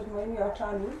pojawia się przed moimi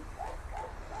oczami.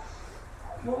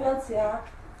 Mówiąc ja,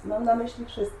 mam na myśli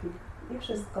wszystkich i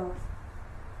wszystko.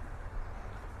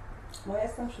 Bo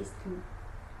jestem wszystkim.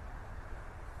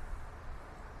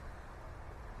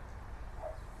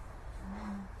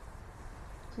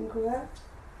 Dziękuję.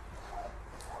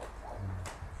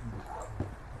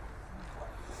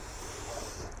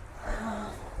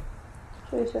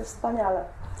 Czuję się wspaniale.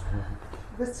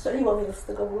 Wystrzeliło mnie z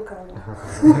tego wulkanu.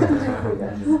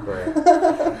 Dziękuję.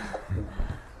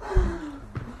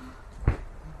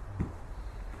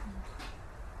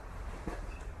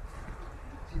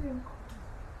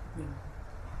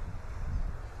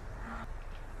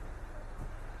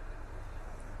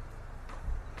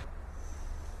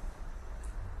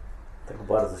 Tak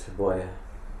bardzo się boję.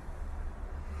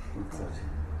 Na co dzień.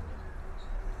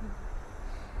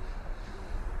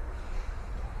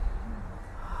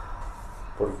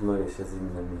 Porównuję się z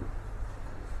innymi.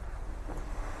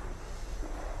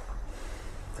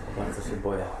 Tak bardzo się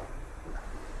boję.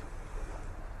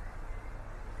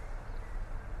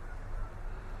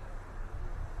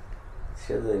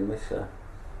 Siedzę i myślę,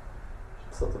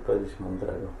 co tu powiedzieć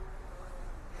mądrego.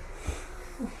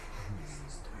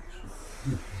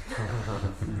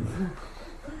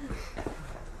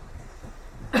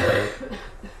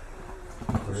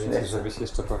 Proszę, żebyś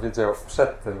jeszcze powiedział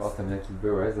przed tym o tym, jaki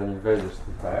byłeś, zanim wejdziesz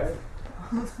tutaj,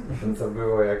 to co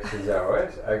było, jak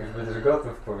siedziałeś, a jak już będziesz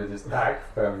gotów powiedzieć tak,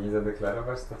 w pełni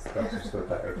zadeklarować, to wskoczysz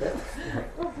tutaj, okej?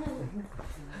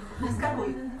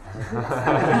 Skakuj.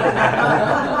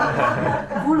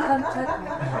 Wulkan czeka.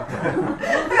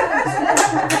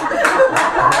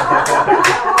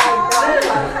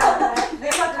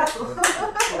 Nie ma czasu.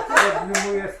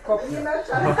 Odmumuję w kopie. Nie ma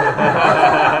czasu.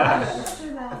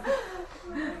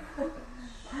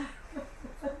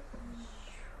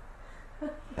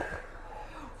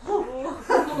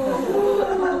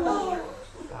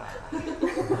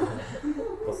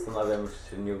 Postanawiam już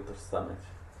się nie utożsamiać.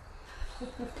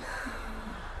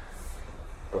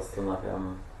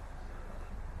 Postanawiam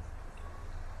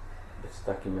być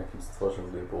takim, jakim stworzył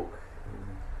mnie Bóg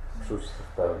i czuć to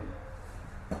w pełni.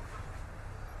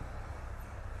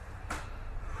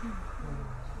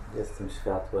 Jestem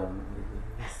światłem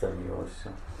i jestem miłością.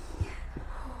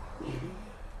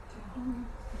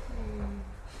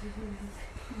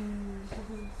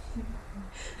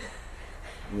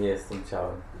 Nie jestem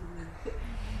ciałem.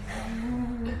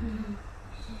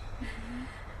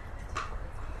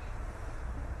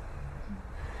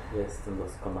 Jestem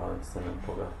doskonałym Synem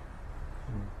Boga.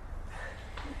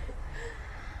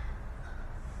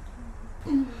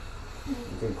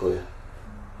 Dziękuję.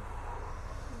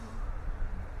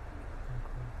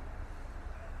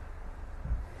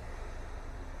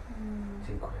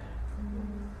 Dziękuję.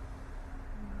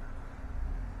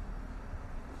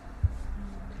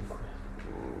 Dziękuję.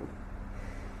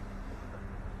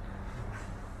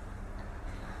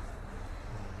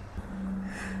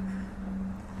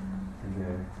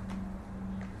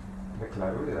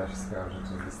 deklarujesz swoją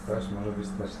rzeczywistość, może być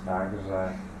też tak, że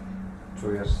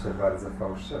czujesz się bardzo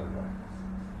fałszywy.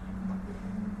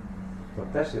 To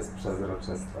też jest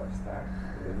przezroczystość, tak?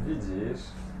 Widzisz,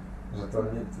 że to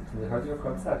nie chodzi o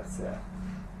koncepcję.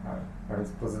 A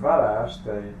więc pozwalasz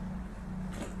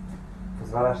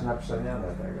na przemianę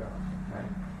tego. Tak?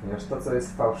 Ponieważ to, co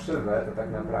jest fałszywe, to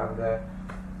tak naprawdę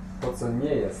to, co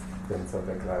nie jest tym, co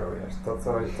deklarujesz, to,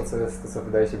 co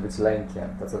wydaje się być lękiem,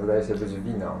 to, co wydaje się być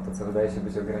winą, to, co wydaje się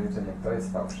być ograniczeniem, to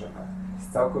jest fałszywe.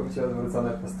 Jest całkowicie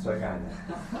odwrócone postrzeganie.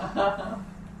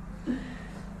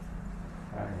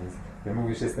 Tak, więc ty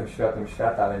mówisz, jestem światłem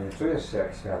świata, ale nie czujesz się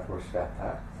jak światło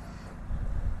świata.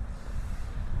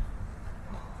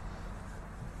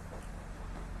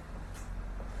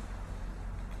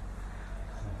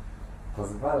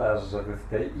 Pozwalasz, żeby w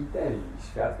tej idei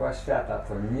światła świata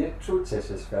to nie czucie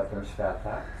się światłem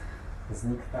świata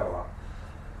zniknęło.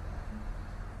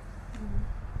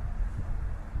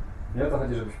 Nie o to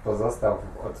chodzi, żebyś pozostał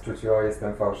w odczuciu, o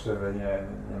jestem fałszywy,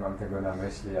 nie mam tego na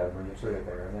myśli, albo nie czuję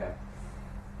tego, nie.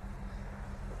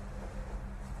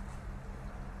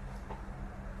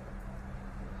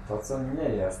 To, co nie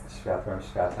jest światłem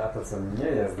świata, to, co nie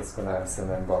jest doskonałym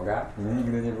Synem Boga,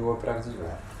 nigdy nie było prawdziwe.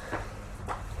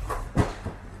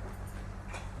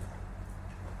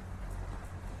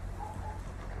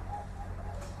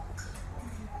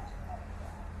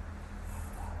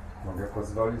 Mogę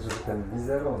pozwolić, żeby ten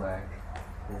wizerunek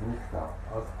zniknął,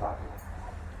 odpadł.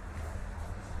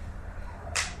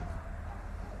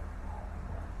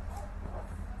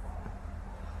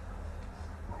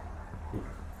 I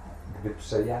gdy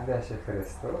przejawia się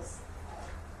Chrystus,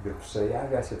 gdy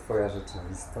przejawia się Twoja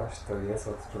rzeczywistość, to jest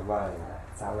odczuwalne.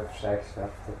 Cały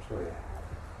wszechświat to czuje.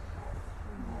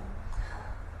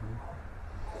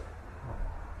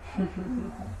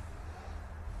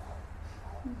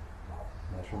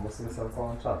 Nasze umysły są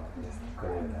połączone, jest tylko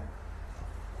jeden.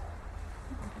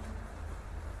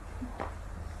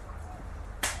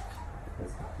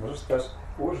 Więc możesz też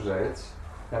użyć,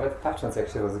 nawet patrząc jak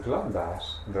się rozglądasz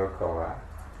dookoła,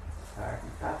 tak,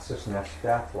 i patrzysz na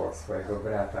światło swojego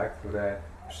brata, które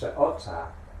przeocza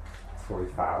Twój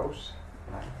fałsz,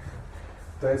 tak,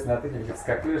 to jest gdy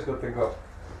wskakujesz do tego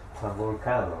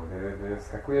wulkanu, gdy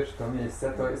wskakujesz w to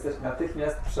miejsce, to jesteś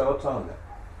natychmiast przeoczony.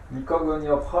 Nikogo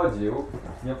nie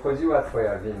obchodziła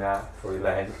Twoja wina, Twój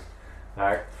lęk,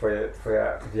 tak?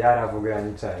 Twoja wiara w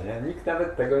ograniczenie. Nikt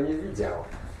nawet tego nie widział.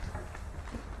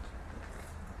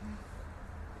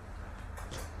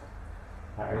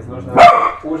 Tak, więc można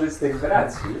użyć tych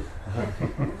braci.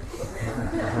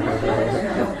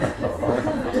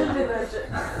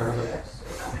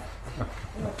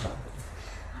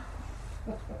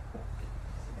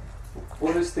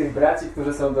 Użyć tych braci,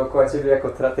 którzy są dookoła Ciebie jako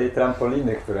tej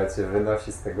trampoliny, która Cię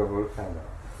wynosi z tego wulkanu.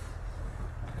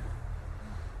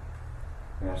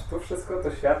 Ponieważ tu wszystko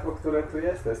to światło, które tu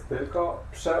jest, to jest tylko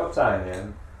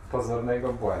przeoczaniem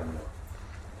pozornego błędu.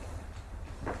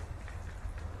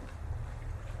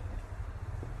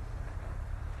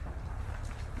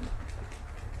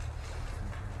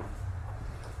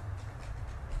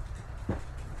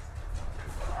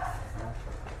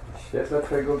 W świetle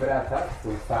Twojego brata,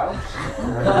 Twój fałsz,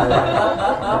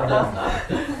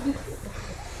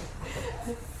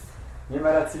 nie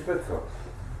ma racji bytu.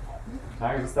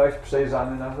 Tak, zostałeś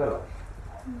przejrzany na wylot.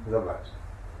 Zobacz.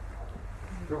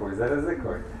 Spróbuj,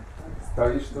 zaryzykuj.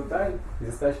 Stoisz tutaj i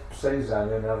zostałeś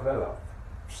przejrzany na wylot.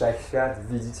 Wszechświat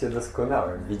widzi Cię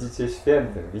doskonałym, widzi Cię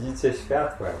świętym, widzi Cię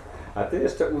światłem, a Ty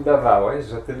jeszcze udawałeś,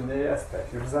 że Tym nie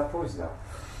jesteś. Już za późno.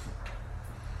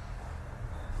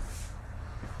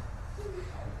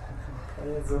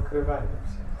 Koniec z ukrywaniem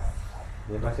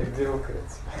się. Nie ma się gdzie ukryć.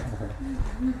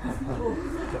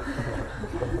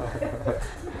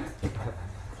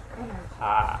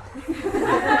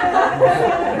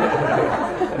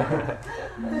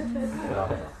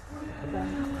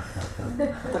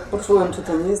 Tak poczułem, czy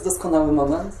to nie jest doskonały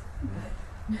moment?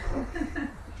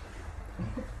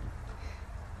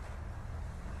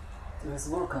 To jest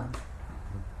wulkan.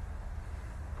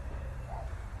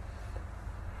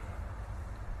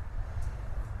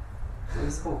 To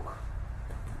jest Bóg.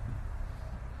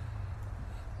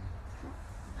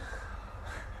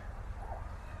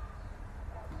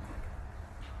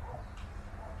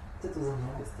 Ty tu ze mną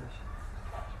jesteś.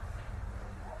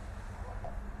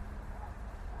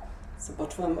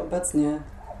 Zobaczyłem obecnie,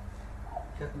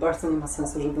 jak bardzo nie ma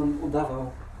sensu, żebym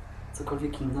udawał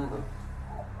cokolwiek innego.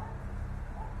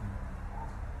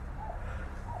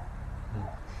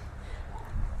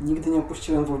 Nigdy nie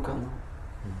opuściłem wulkanu.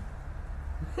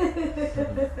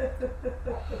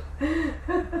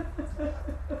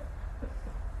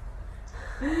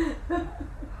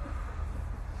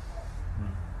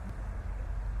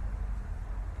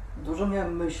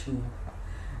 miałem myśli.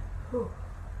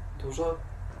 Dużo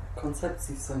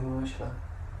koncepcji w swoim umyśle.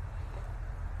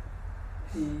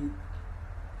 I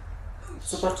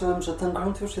zobaczyłem, że ten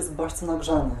grunt już jest bardzo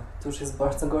nagrzany. To już jest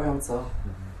bardzo gorąco.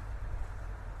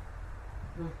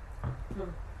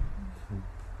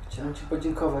 Chciałem Ci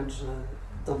podziękować, że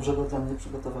dobrze go dla mnie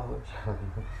przygotowałeś.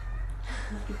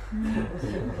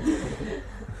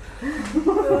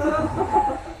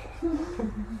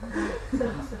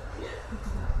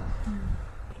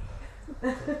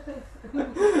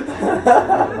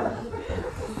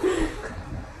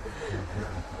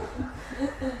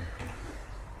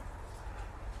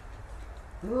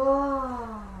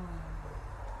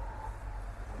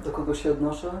 Do kogo się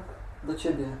odnoszę? Do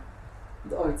Ciebie,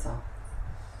 do Ojca.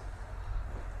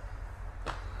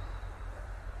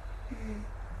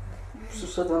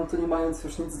 Przyszedłem tu nie mając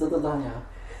już nic do dodania.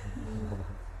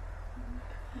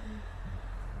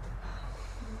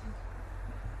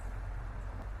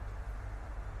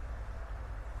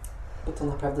 Bo to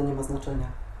naprawdę nie ma znaczenia.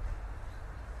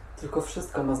 Tylko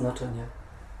wszystko ma znaczenie.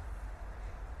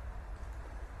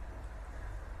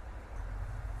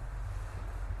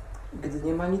 Gdy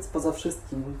nie ma nic poza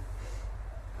wszystkim,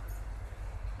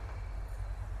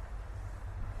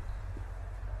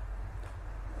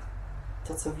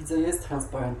 to, co widzę, jest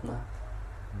transparentne.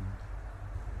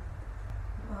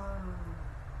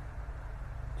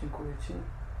 Dziękuję Ci.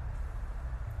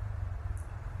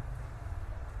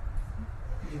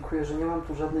 Dziękuję, że nie mam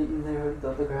tu żadnej innej roli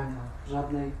do odegrania.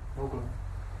 Żadnej w ogóle.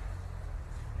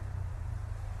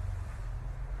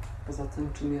 Poza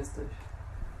tym, czym jesteś.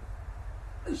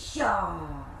 Ja.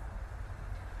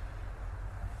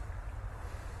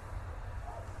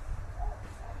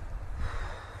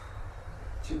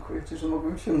 Dziękuję Ci, że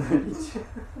mogłem się mylić.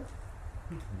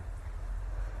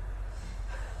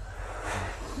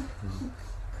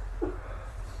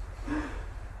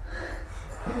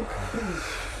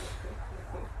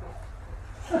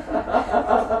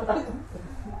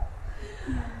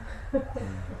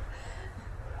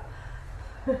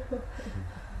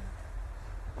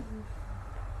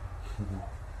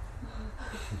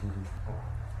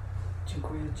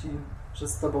 Dziękuję Ci, że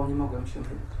z Tobą nie mogłem się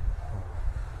mylić.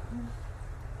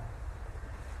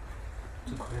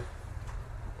 Dziękuję.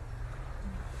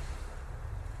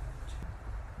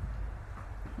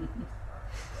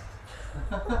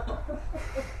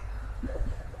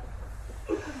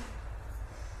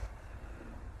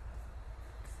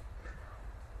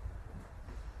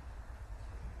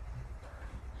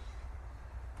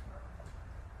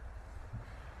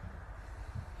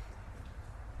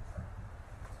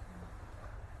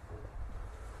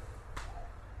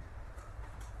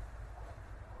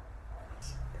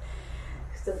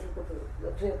 Chcę tylko,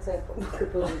 co ja mogę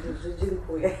powiedzieć, że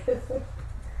dziękuję.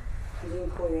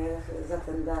 Dziękuję za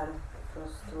ten dar. Po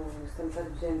prostu jestem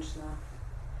tak wdzięczna.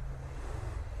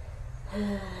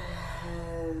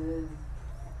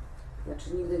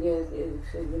 Znaczy nigdy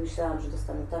nie myślałam, że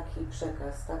dostanę taki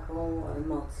przekaz, taką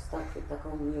moc,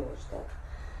 taką miłość, tak?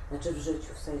 Znaczy w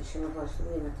życiu, w sensie, no właśnie,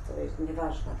 nie wiem jak to jest,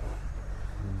 nieważne, tak?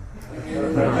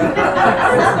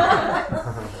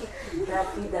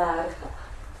 Taki dar.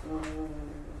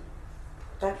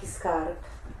 Taki skarb.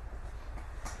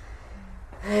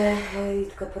 I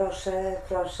tylko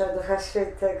proszę Ducha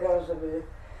Świętego, żeby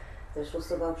też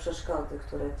usuwał przeszkody,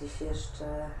 które dziś jeszcze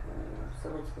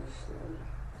absolutnie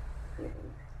nie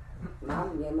wiem.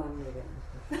 Mam, nie mam, nie wiem.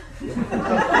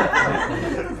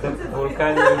 W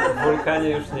wulkanie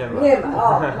już nie ma. Nie ma,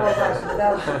 o, no właśnie,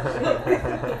 dobrze.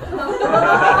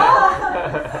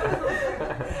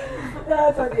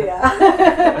 No to nie ja.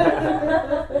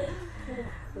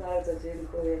 Bardzo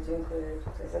dziękuję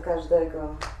tutaj za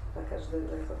każdego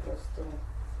po prostu.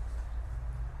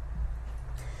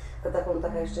 To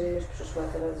taka jeszcze myśl przyszła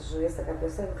teraz, że jest taka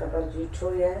piosenka, bardziej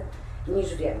czuję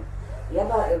niż wiem. Ja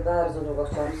bardzo długo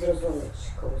chciałam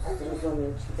zrozumieć kurs,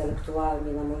 zrozumieć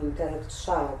intelektualnie, na mój intelekt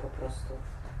szalał po prostu.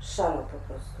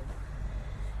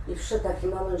 I przyszedł taki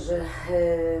moment,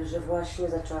 że właśnie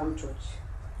zaczęłam czuć,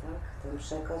 tak, ten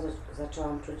przekaz,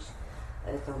 zaczęłam czuć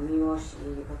tą miłość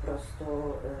i po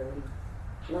prostu,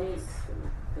 no nic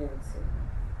więcej.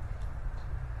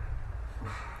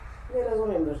 Nie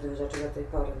rozumiem różnych rzeczy do tej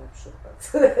pory na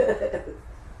przykład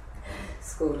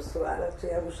z kursu, ale czy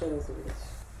ja muszę rozumieć?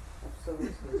 Absolutnie.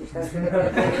 Gdzieś tam się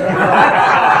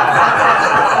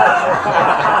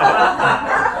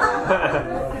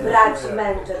braci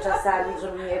męczę czasami,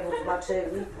 żeby mnie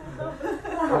wytłumaczyli.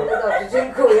 Ale dobrze,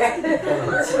 dziękuję.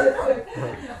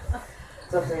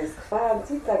 Co to jest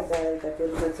kwant i tak dalej, takie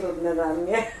różne trudne dla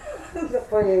mnie do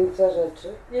pojęcia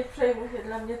rzeczy. Nie przejmuj się,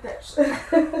 dla mnie też.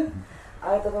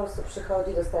 ale to po prostu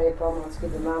przychodzi, dostaje pomoc,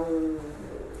 kiedy mam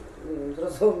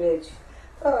zrozumieć,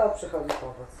 to przychodzi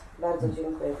pomoc. Bardzo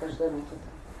dziękuję każdemu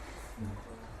tutaj.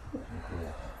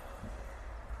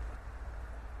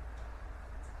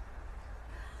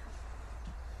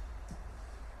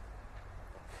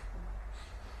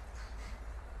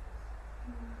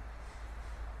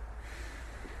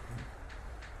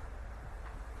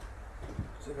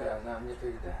 Czekaj, na mnie to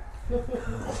idę.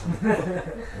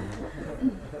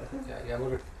 Ja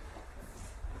może...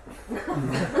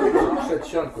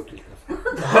 Przedsionku tylko.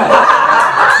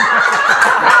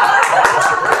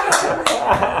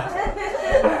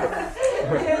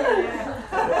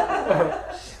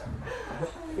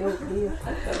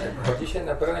 Dzisiaj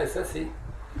na pełnej sesji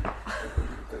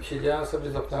siedziałem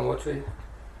sobie z okna oczu i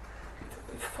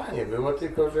fajnie było,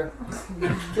 tylko że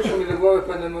przyszło mi do głowy w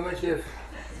pewnym momencie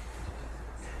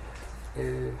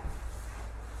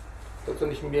to, co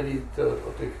myśmy mieli to,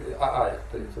 o tych AA, jak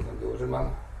to co tam było, że mam,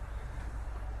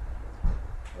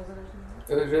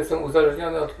 że jestem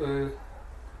uzależniony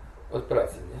od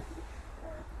pracy, nie?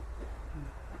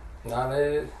 No ale,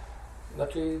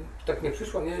 znaczy, tak mi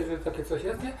przyszło, nie, że takie coś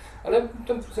jest, nie? Ale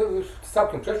to już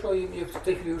całkiem przeszło i w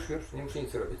tej chwili już nie muszę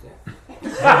nic robić, nie?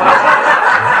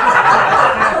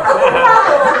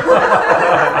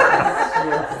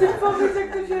 Ty powiedz,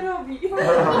 jak to się robi. No,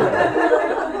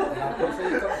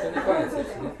 to nie koniec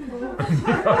jest, nie?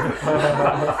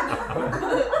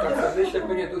 Tak sobie myślę,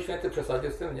 pewnie Duch Święty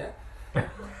przesadził z tym, nie?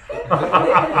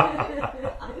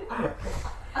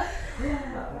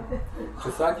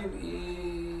 Przesadził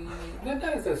i no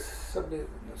dalej to sobie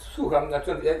słucham,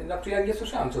 znaczy ja nie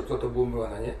słyszałem co to było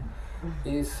mówione, nie?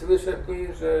 I słyszę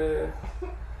później,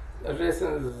 że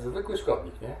jestem zwykły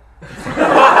szkodnik, nie?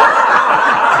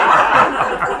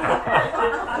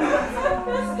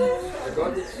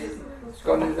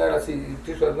 Szkodnik zaraz i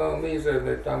przyszło do mnie,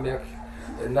 że tam jak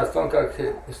na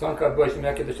stonkach byłeś,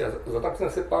 jak kiedyś z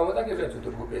otoksem sypało, takie rzeczy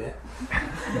to głupie, nie?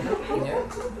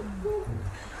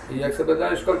 I jak sobie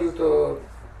dalej szkodził, to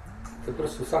po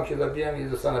prostu sam się zabijam i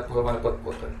zostanę pochowany pod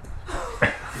płotem.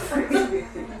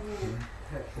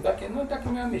 Takie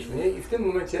miałem myśli, nie? I w tym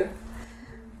momencie...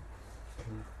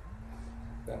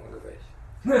 Ja mogę wejść.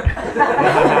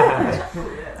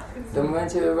 W tym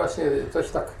momencie właśnie coś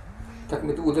tak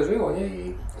mnie tu uderzyło, nie?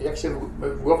 I jak się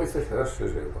w głowie coś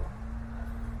rozszerzyło.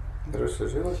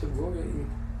 Rozszerzyło się w głowie i...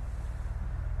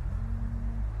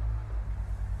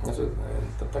 Znaczy,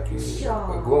 to taki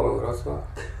głowa urosła.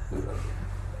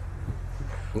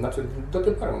 Znaczy, do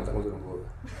tej pory mam taką dużą głowę.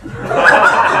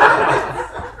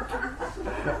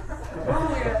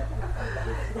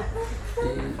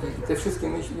 I te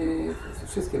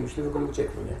wszystkie myśli w ogóle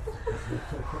uciekły, nie?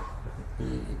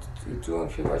 I czułem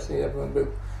się właśnie, jakbym był...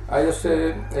 A jeszcze...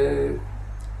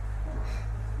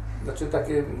 znaczy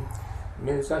takie... W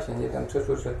międzyczasie, nie, tam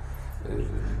przeszło, że...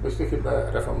 Boś ty chyba,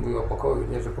 Rafał, mówił o pokoju,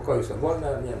 nie, że pokoje są wolne,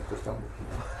 ale nie wiem, ktoś tam...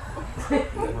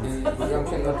 I ja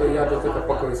myślałem, no to ja do tego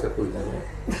pokoju sobie pójdę, nie?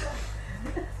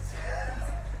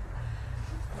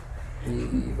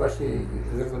 I właśnie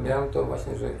zrozumiałem to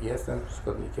właśnie, że jestem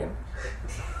szkodnikiem,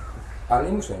 ale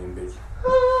nie muszę nim być.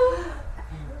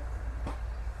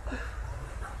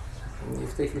 I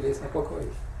w tej chwili jest na pokoju.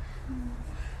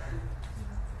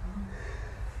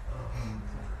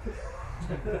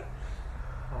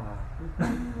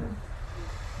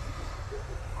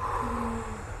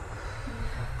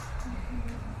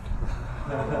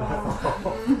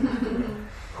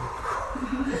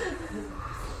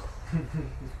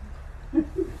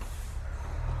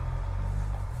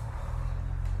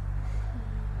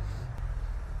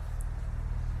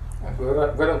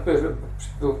 Gwarantuję, że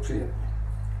było przyjemnie.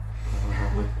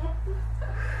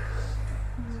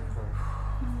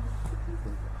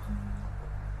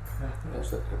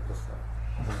 Jeszcze trochę postawię.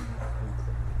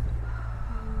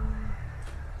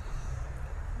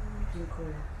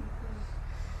 Dziękuję.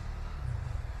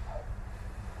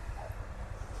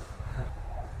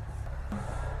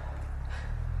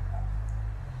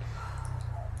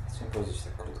 Chciałem powiedzieć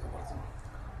tak krótko bardzo.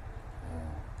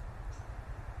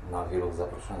 Na wielu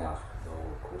zaproszeniach do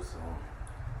kursu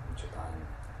czytań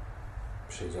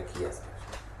przyjdź jaki jesteś.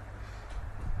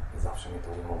 Zawsze mnie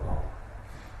to ujmowało.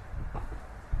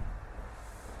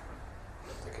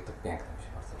 Takie to piękne mi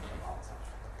się bardzo podobało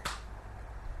zawsze.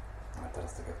 Ale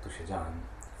teraz tak jak tu siedziałem,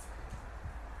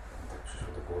 tak przyszło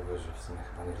do głowy, że w sumie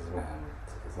chyba nie rozumiałem,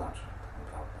 co to znaczy tak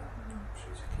naprawdę.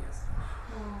 Przyjdź jaki jesteś.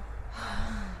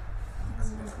 Tak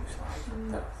sobie myślałem, że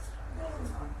teraz nie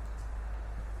rozumiałem.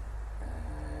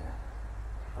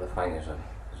 Ale fajnie, że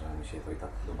mi się to i tak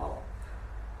podobało.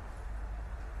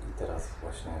 I teraz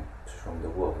właśnie przyszło mi do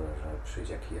głowy, że przyjdź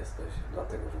jaki jesteś,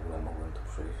 dlatego w ogóle mogłem tu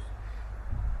przyjść.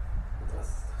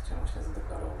 teraz chciałem właśnie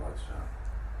zadeklarować, że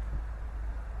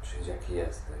przyjdź jaki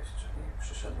jesteś, czyli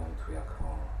przyszedłem tu jako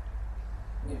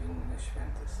niewinny,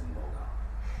 święty Syn Boga.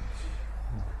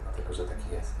 Dlatego, że taki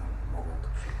jestem, mogłem tu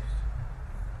przyjść.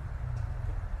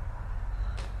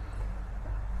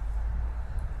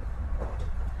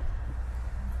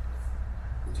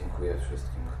 I dziękuję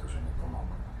wszystkim, którzy mi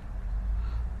pomogli.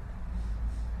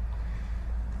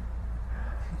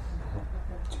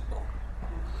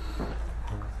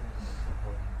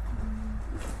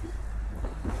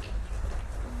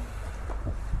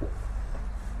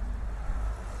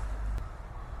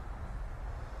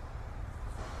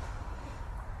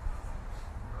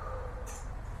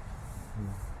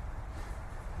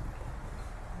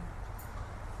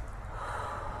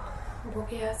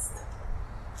 Bóg jest.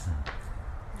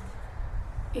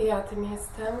 I ja tym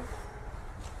jestem.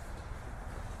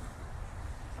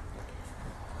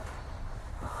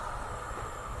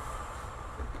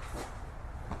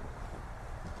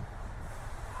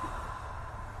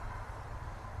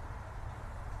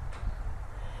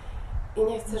 I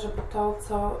nie chcę, żeby to,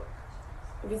 co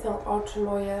widzą oczy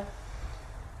moje,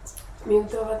 mi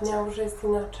udowadniało, że jest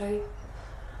inaczej.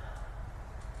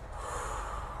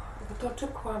 Bo to oczy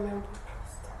kłamią po prostu.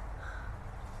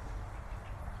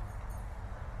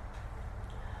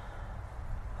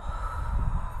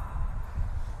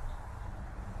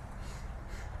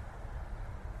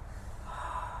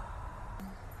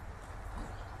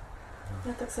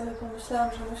 Ja tak sobie pomyślałam,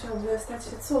 że musiałby stać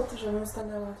się cud, żebym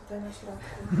stanęła tutaj na środku.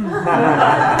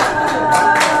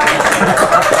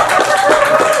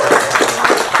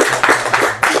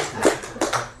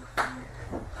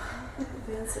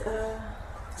 Więc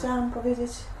chciałam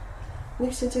powiedzieć,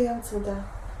 niech się dzieją cuda.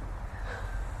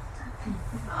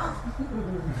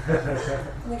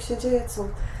 Niech się dzieje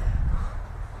cud.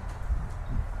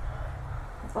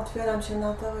 Otwieram się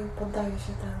na to i poddaję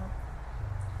się temu.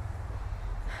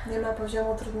 Nie ma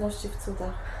poziomu trudności w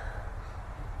cudach.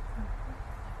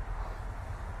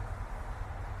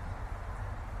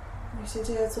 Niech się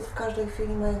dzieje cud w każdej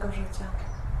chwili mojego życia.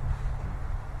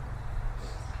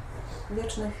 W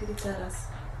wiecznej chwili teraz.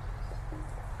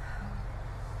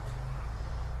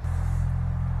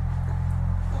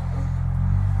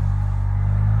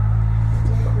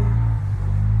 Dziękuję.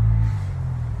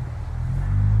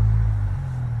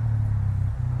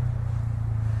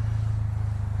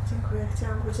 Dziękuję.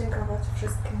 Chciałam podziękować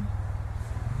wszystkim.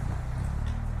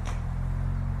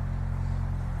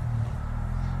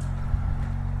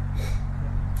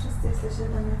 Wszyscy jesteście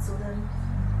dla mnie cudem.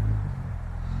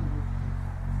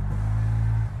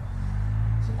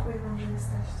 Dziękuję Wam, że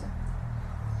jesteście.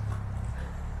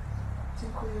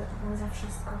 Dziękuję Wam za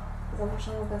wszystko, za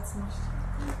Waszą obecność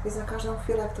i za każdą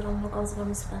chwilę, którą mogą z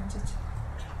Wami spędzić.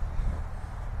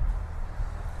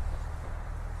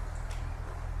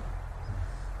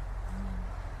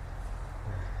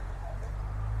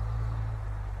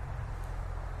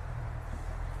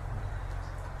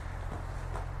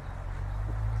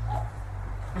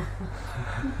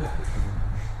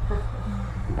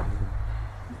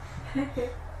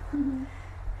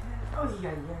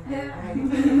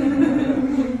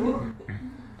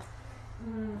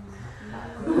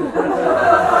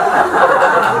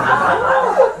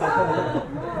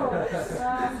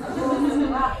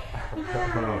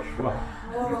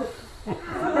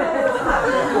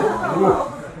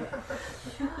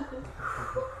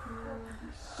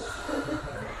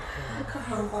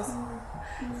 Kocham Was.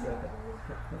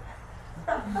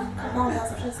 Kocham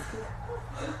Was wszystkich.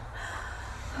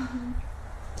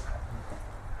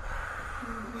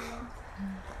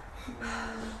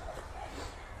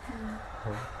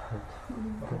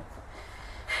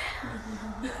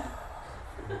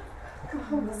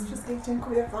 Kocham Was wszystkich.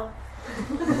 Dziękuję Wam.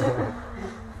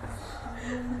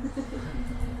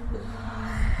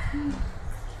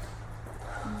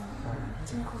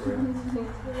 Dziękuję.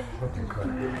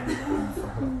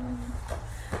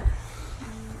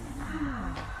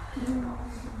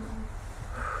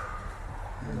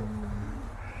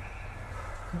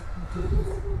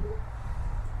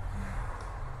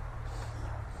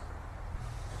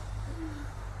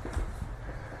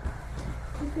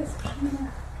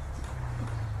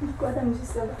 Wkładam się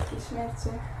zabawki śmierci.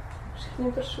 Już ich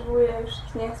nie potrzebuję, już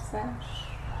ich nie chcę.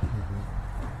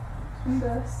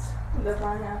 Dość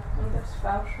udawania, dość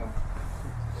fałszu.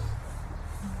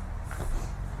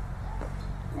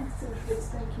 Nie chcę już być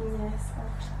tym, kim nie jestem.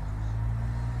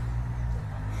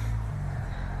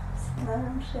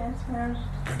 Zastanawiam przyjąć moją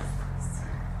rzeczywistość.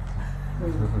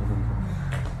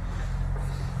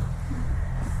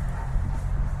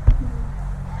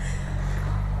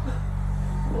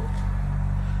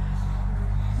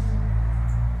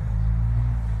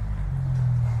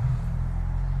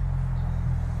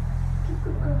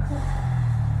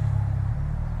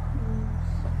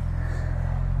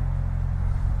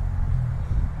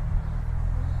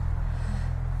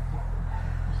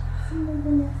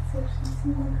 innego nie chcę, już nic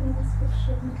innego nie jest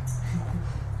potrzebne.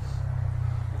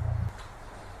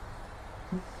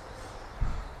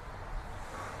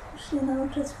 Już nie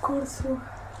nauczać kursu, tylko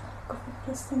po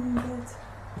prostu nim być.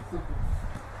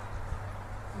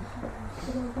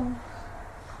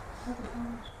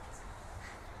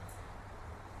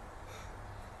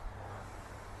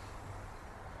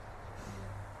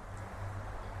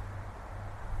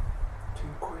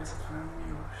 Dziękuję za Twoją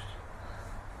miłość,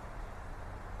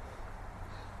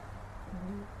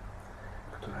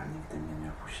 która nigdy mnie nie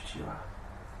opuściła.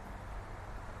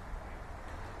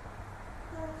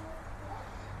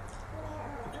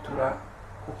 I która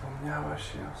upomniała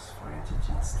się o swoje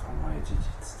dziedzictwo, moje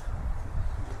dziedzictwo.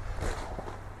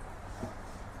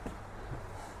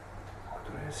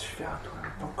 Które jest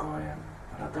światłem, pokojem,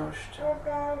 radością,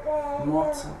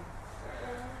 mocą.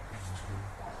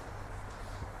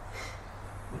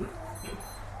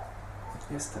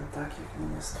 Jestem tak, jak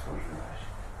mnie stworzyłeś.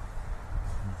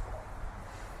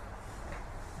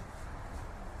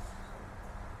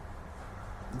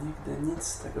 Nigdy nic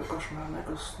z tego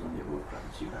koszmarnego snu nie było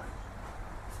prawdziwe.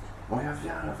 Moja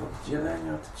wiara w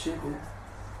oddzielenie od Ciebie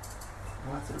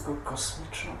była tylko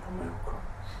kosmiczną pomyłką.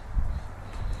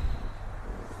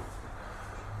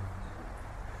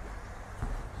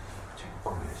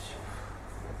 Dziękuję Ci.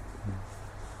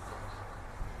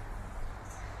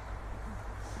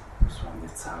 Dosłownie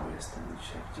cały jestem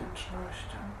dzisiaj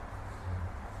wdzięcznością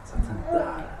za ten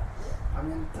dar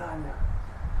pamiętania,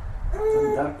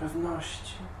 ten dar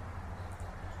pewności,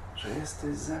 że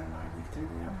jesteś ze mną i nigdy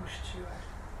mnie nie opuściłeś.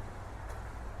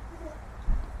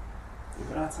 I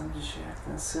wracam dzisiaj jak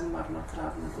ten syn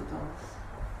marnotrawny do domu.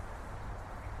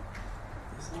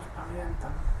 I znów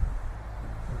pamiętam,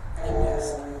 kim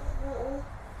jestem.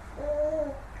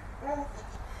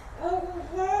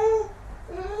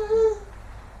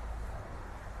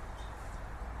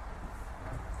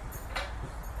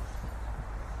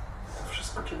 To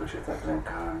wszystko, czego się tak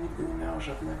lękałem, nigdy nie miało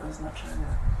żadnego znaczenia.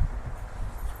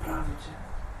 Wprawdzie.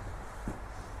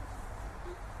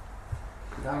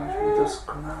 Dałeś mi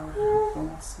doskonałych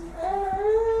pomocników.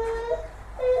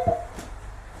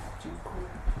 Dziękuję.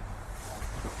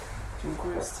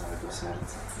 Dziękuję z całego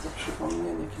serca za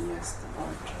przypomnienie, kim jestem,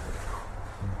 Ojcze.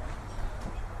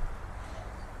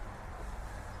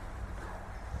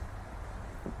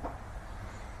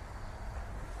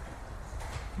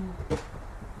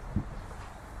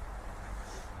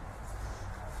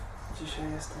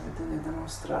 Dzisiaj jestem jedynie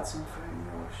demonstracją Twojej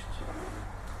miłości.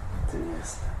 Tym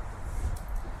jestem.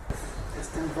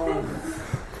 Jestem wolny.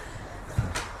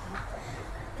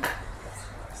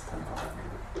 Jestem wolny.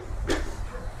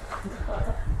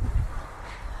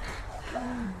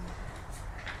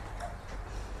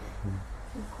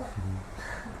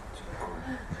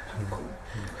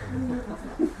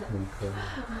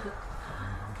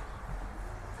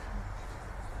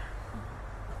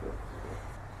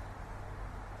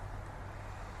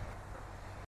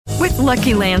 With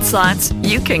Lucky Land Slots,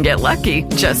 you can get lucky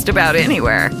just about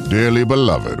anywhere. Dearly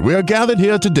beloved, we are gathered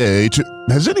here today to...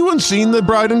 Has anyone seen the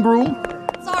bride and groom?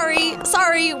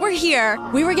 Sorry, we're here.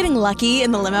 We were getting lucky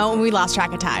in the limo and we lost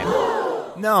track of time.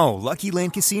 No, Lucky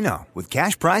Land Casino, with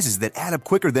cash prizes that add up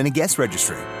quicker than a guest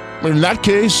registry. In that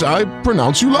case, I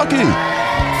pronounce you lucky.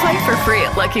 Play for free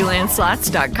at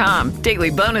LuckyLandSlots.com.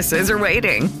 Daily bonuses are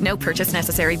waiting. No purchase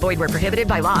necessary. Void where prohibited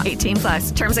by law.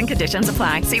 18+. Terms and conditions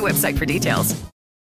apply. See website for details.